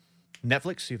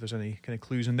Netflix, see if there's any kind of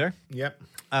clues in there. Yep.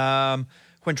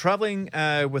 When traveling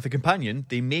with a companion,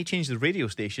 they may change the radio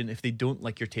station if they don't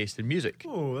like your taste in music.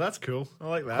 Oh, that's cool. I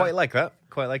like that.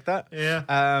 Quite like that.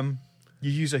 Yeah. You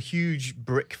use a huge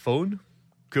brick phone.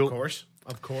 Cool.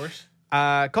 Of course.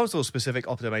 Console-specific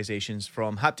optimizations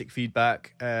from haptic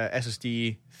feedback,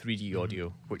 SSD, 3D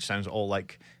audio, which sounds all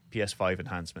like PS5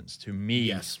 enhancements to me.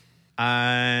 Yes.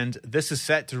 And this is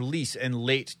set to release in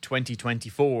late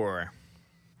 2024,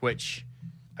 which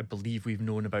I believe we've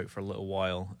known about for a little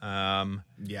while.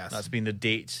 Yes. That's been the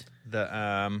date that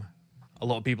a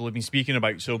lot of people have been speaking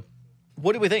about. So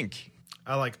what do we think?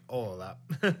 I like all of that.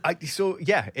 So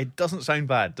yeah, it doesn't sound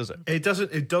bad, does it? It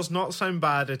doesn't. It does not sound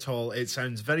bad at all. It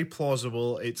sounds very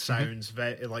plausible. It sounds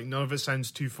very like none of it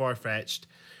sounds too far fetched.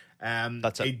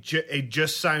 That's it. It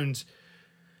just sounds.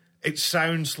 It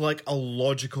sounds like a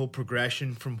logical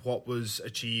progression from what was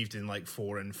achieved in like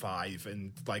 4 and 5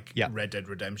 and like Red Dead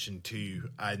Redemption 2,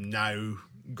 and now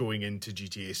going into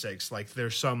GTA 6. Like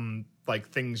there's some like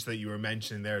things that you were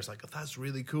mentioning there. It's like, oh, that's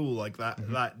really cool. Like that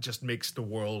that just makes the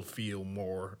world feel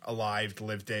more alive,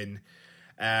 lived in.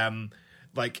 The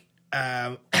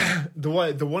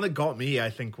one that got me, I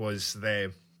think, was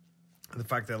the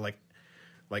fact that like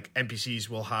NPCs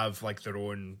will have like their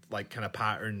own like kind of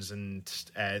patterns and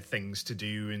things to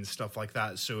do and stuff like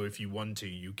that. So if you want to,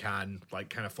 you can like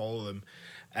kind of follow them,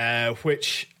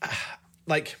 which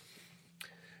like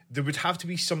there would have to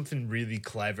be something really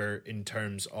clever in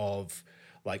terms of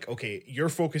like, okay, you're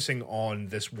focusing on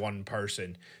this one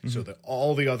person so that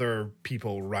all the other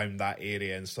people around that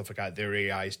area and stuff like that, their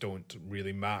AIs don't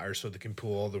really matter, so they can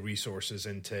pull all the resources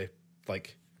into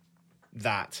like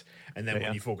that, and then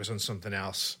when you focus on something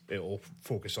else, it'll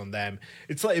focus on them.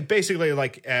 It's like basically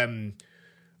like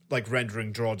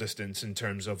rendering draw distance in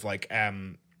terms of it's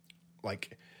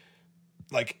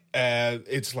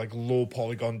like low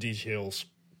polygon details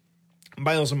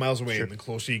miles and miles away, and the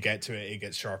closer you get to it, it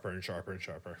gets sharper and sharper and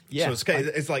sharper. So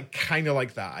it's like kind of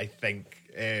like that, I think.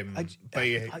 I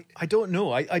don't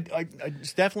know.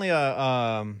 It's definitely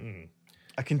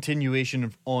a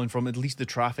continuation on from at least the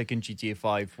traffic in GTA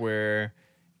 5, where,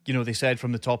 you know, they said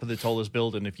from the top of the tallest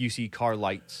building, if you see car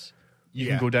lights, you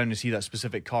can go down and see that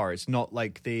specific car. It's not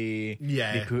like they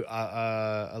put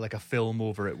like a film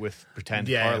over it with pretend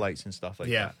car lights and stuff like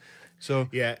that. So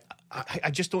I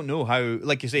just don't know how,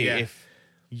 like you say, if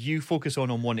you focus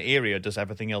on one area, does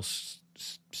everything else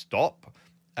stop?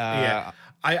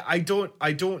 I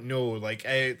don't know. Like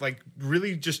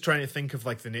really just trying to think of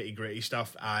like the nitty gritty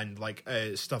stuff and like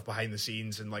stuff behind the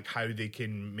scenes and like how they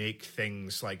can make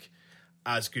things like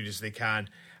as good as they can.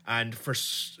 And for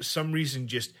some reason,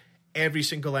 just every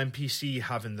single NPC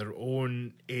having their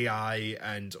own AI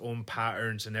and own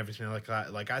patterns and everything like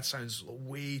that sounds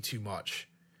way too much.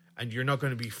 And you're not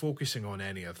going to be focusing on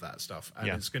any of that stuff. And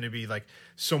it's going to be like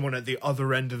someone at the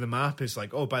other end of the map is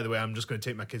like, oh, by the way, I'm just going to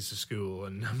take my kids to school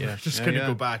and I'm just going to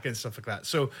go back and stuff like that.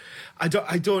 So I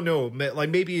don't know.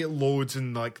 Like maybe it loads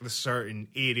in like the certain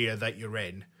area that you're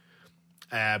in.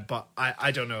 But I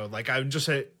don't know. Like I'm just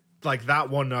like that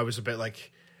one. I was a bit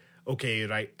like, okay,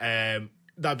 right.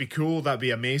 That'd be cool. That'd be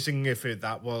amazing if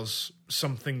that was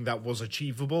something that was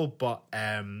achievable. But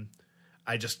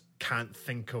I just can't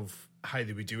think of how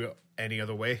they would do it any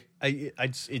other way. I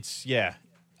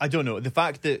don't know. The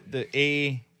fact that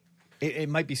it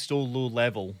might be so low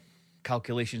level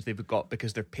calculations they've got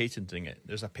because they're patenting it.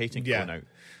 There's a patent going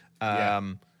out.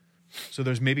 So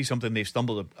there's maybe something they've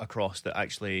stumbled across that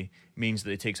actually means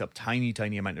that it takes up tiny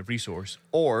amount of resource,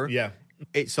 or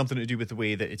it's something to do with the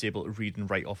way that it's able to read and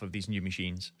write off of these new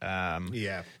machines.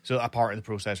 So a part of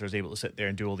the processor is able to sit there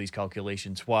and do all these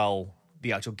calculations while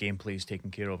the actual gameplay is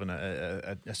taken care of in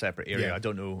a separate area. I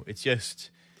don't know. It's just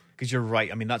because you're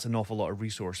right. I mean, that's an awful lot of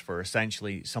resource for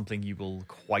essentially something you will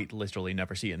quite literally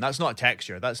never see. And that's not a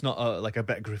texture. That's not like a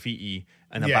bit of graffiti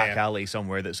in a back alley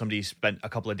somewhere that somebody spent a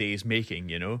couple of days making,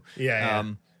 you know?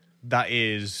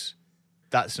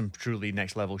 That's some truly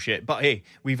next level shit. But hey,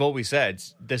 we've always said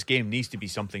this game needs to be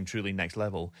something truly next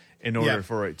level in order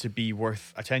for it to be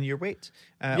worth a 10-year wait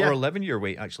or 11-year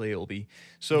wait. Actually, it'll be.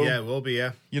 So it will be.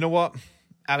 You know what?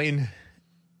 I mean,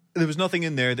 there was nothing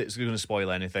in there that's going to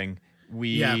spoil anything.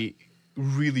 We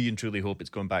really and truly hope it's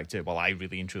going back to. Well, I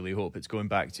really and truly hope it's going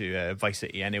back to Vice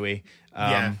City anyway.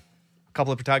 A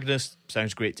couple of protagonists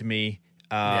sounds great to me.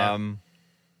 Some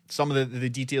of the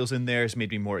details in there has made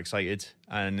me more excited.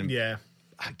 And you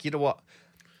know what?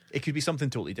 It could be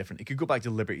something totally different. It could go back to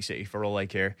Liberty City for all I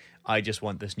care. I just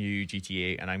want this new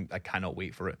GTA, and I cannot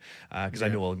wait for it because I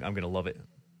know I'm going to love it.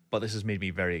 But this has made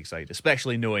me very excited,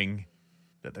 especially knowing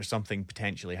that there's something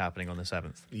potentially happening on the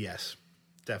 7th. Yes,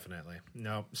 definitely.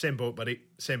 No, same boat, buddy.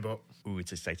 Same boat. Ooh,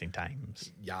 it's exciting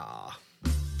times. Yeah.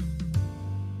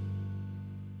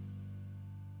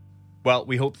 Well,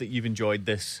 we hope that you've enjoyed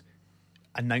this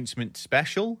announcement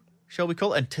special. Shall we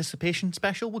call it anticipation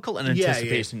special? We'll call it an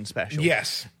anticipation special.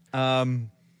 Yes.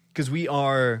 Because we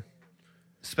are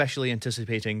especially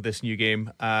anticipating this new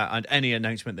game and any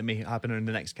announcement that may happen in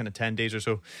the next kind of 10 days or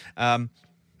so.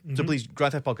 So please,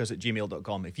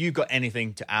 grandtheftpodcast@gmail.com. If you've got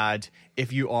anything to add,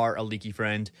 if you are a leaky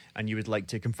friend and you would like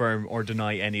to confirm or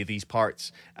deny any of these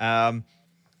parts, or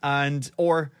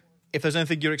if there's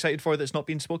anything you're excited for that's not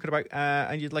being spoken about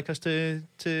and you'd like us to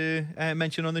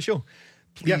mention on the show,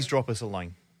 please drop us a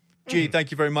line. G,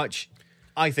 thank you very much.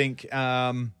 I think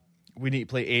we need to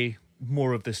play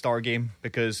more of the Star game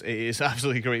because it is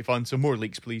absolutely great fun. So more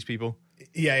leaks, please, people.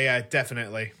 Yeah,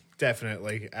 definitely.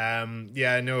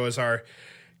 As our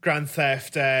Grand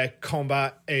Theft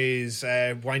combat is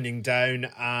winding down,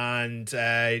 and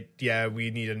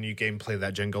we need a new game. Play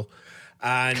that jingle.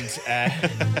 And Grand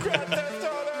Theft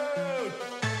Auto!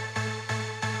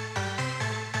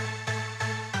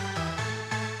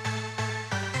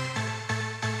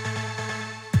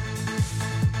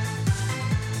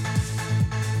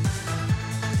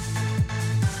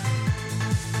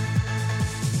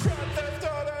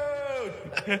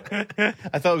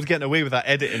 I thought I was getting away with that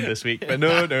editing this week, but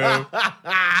no.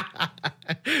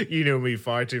 You know me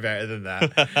far too better than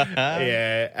that.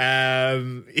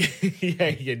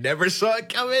 You never saw it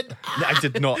coming. I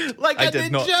did not. Like I a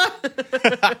did ninja.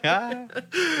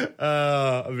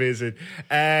 Amazing.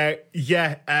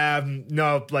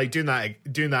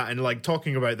 Doing that and like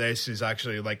talking about this is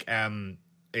actually like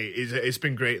it's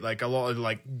been great. Like a lot of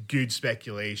like good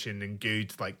speculation and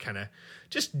good like kind of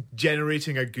just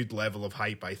generating a good level of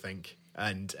hype, I think.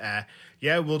 And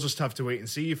we'll just have to wait and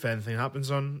see if anything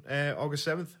happens on August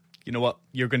 7th. You know what?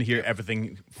 You're going to hear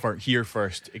everything here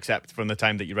first, except from the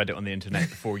time that you read it on the internet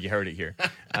before you heard it here.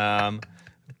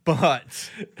 But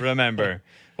remember,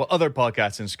 while other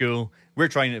podcasts in school, we're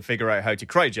trying to figure out how to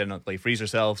cryogenically freeze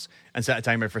ourselves and set a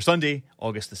timer for Sunday,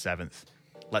 August the 7th.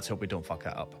 Let's hope we don't fuck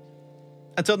that up.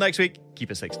 Until next week,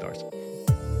 keep it 6 stars.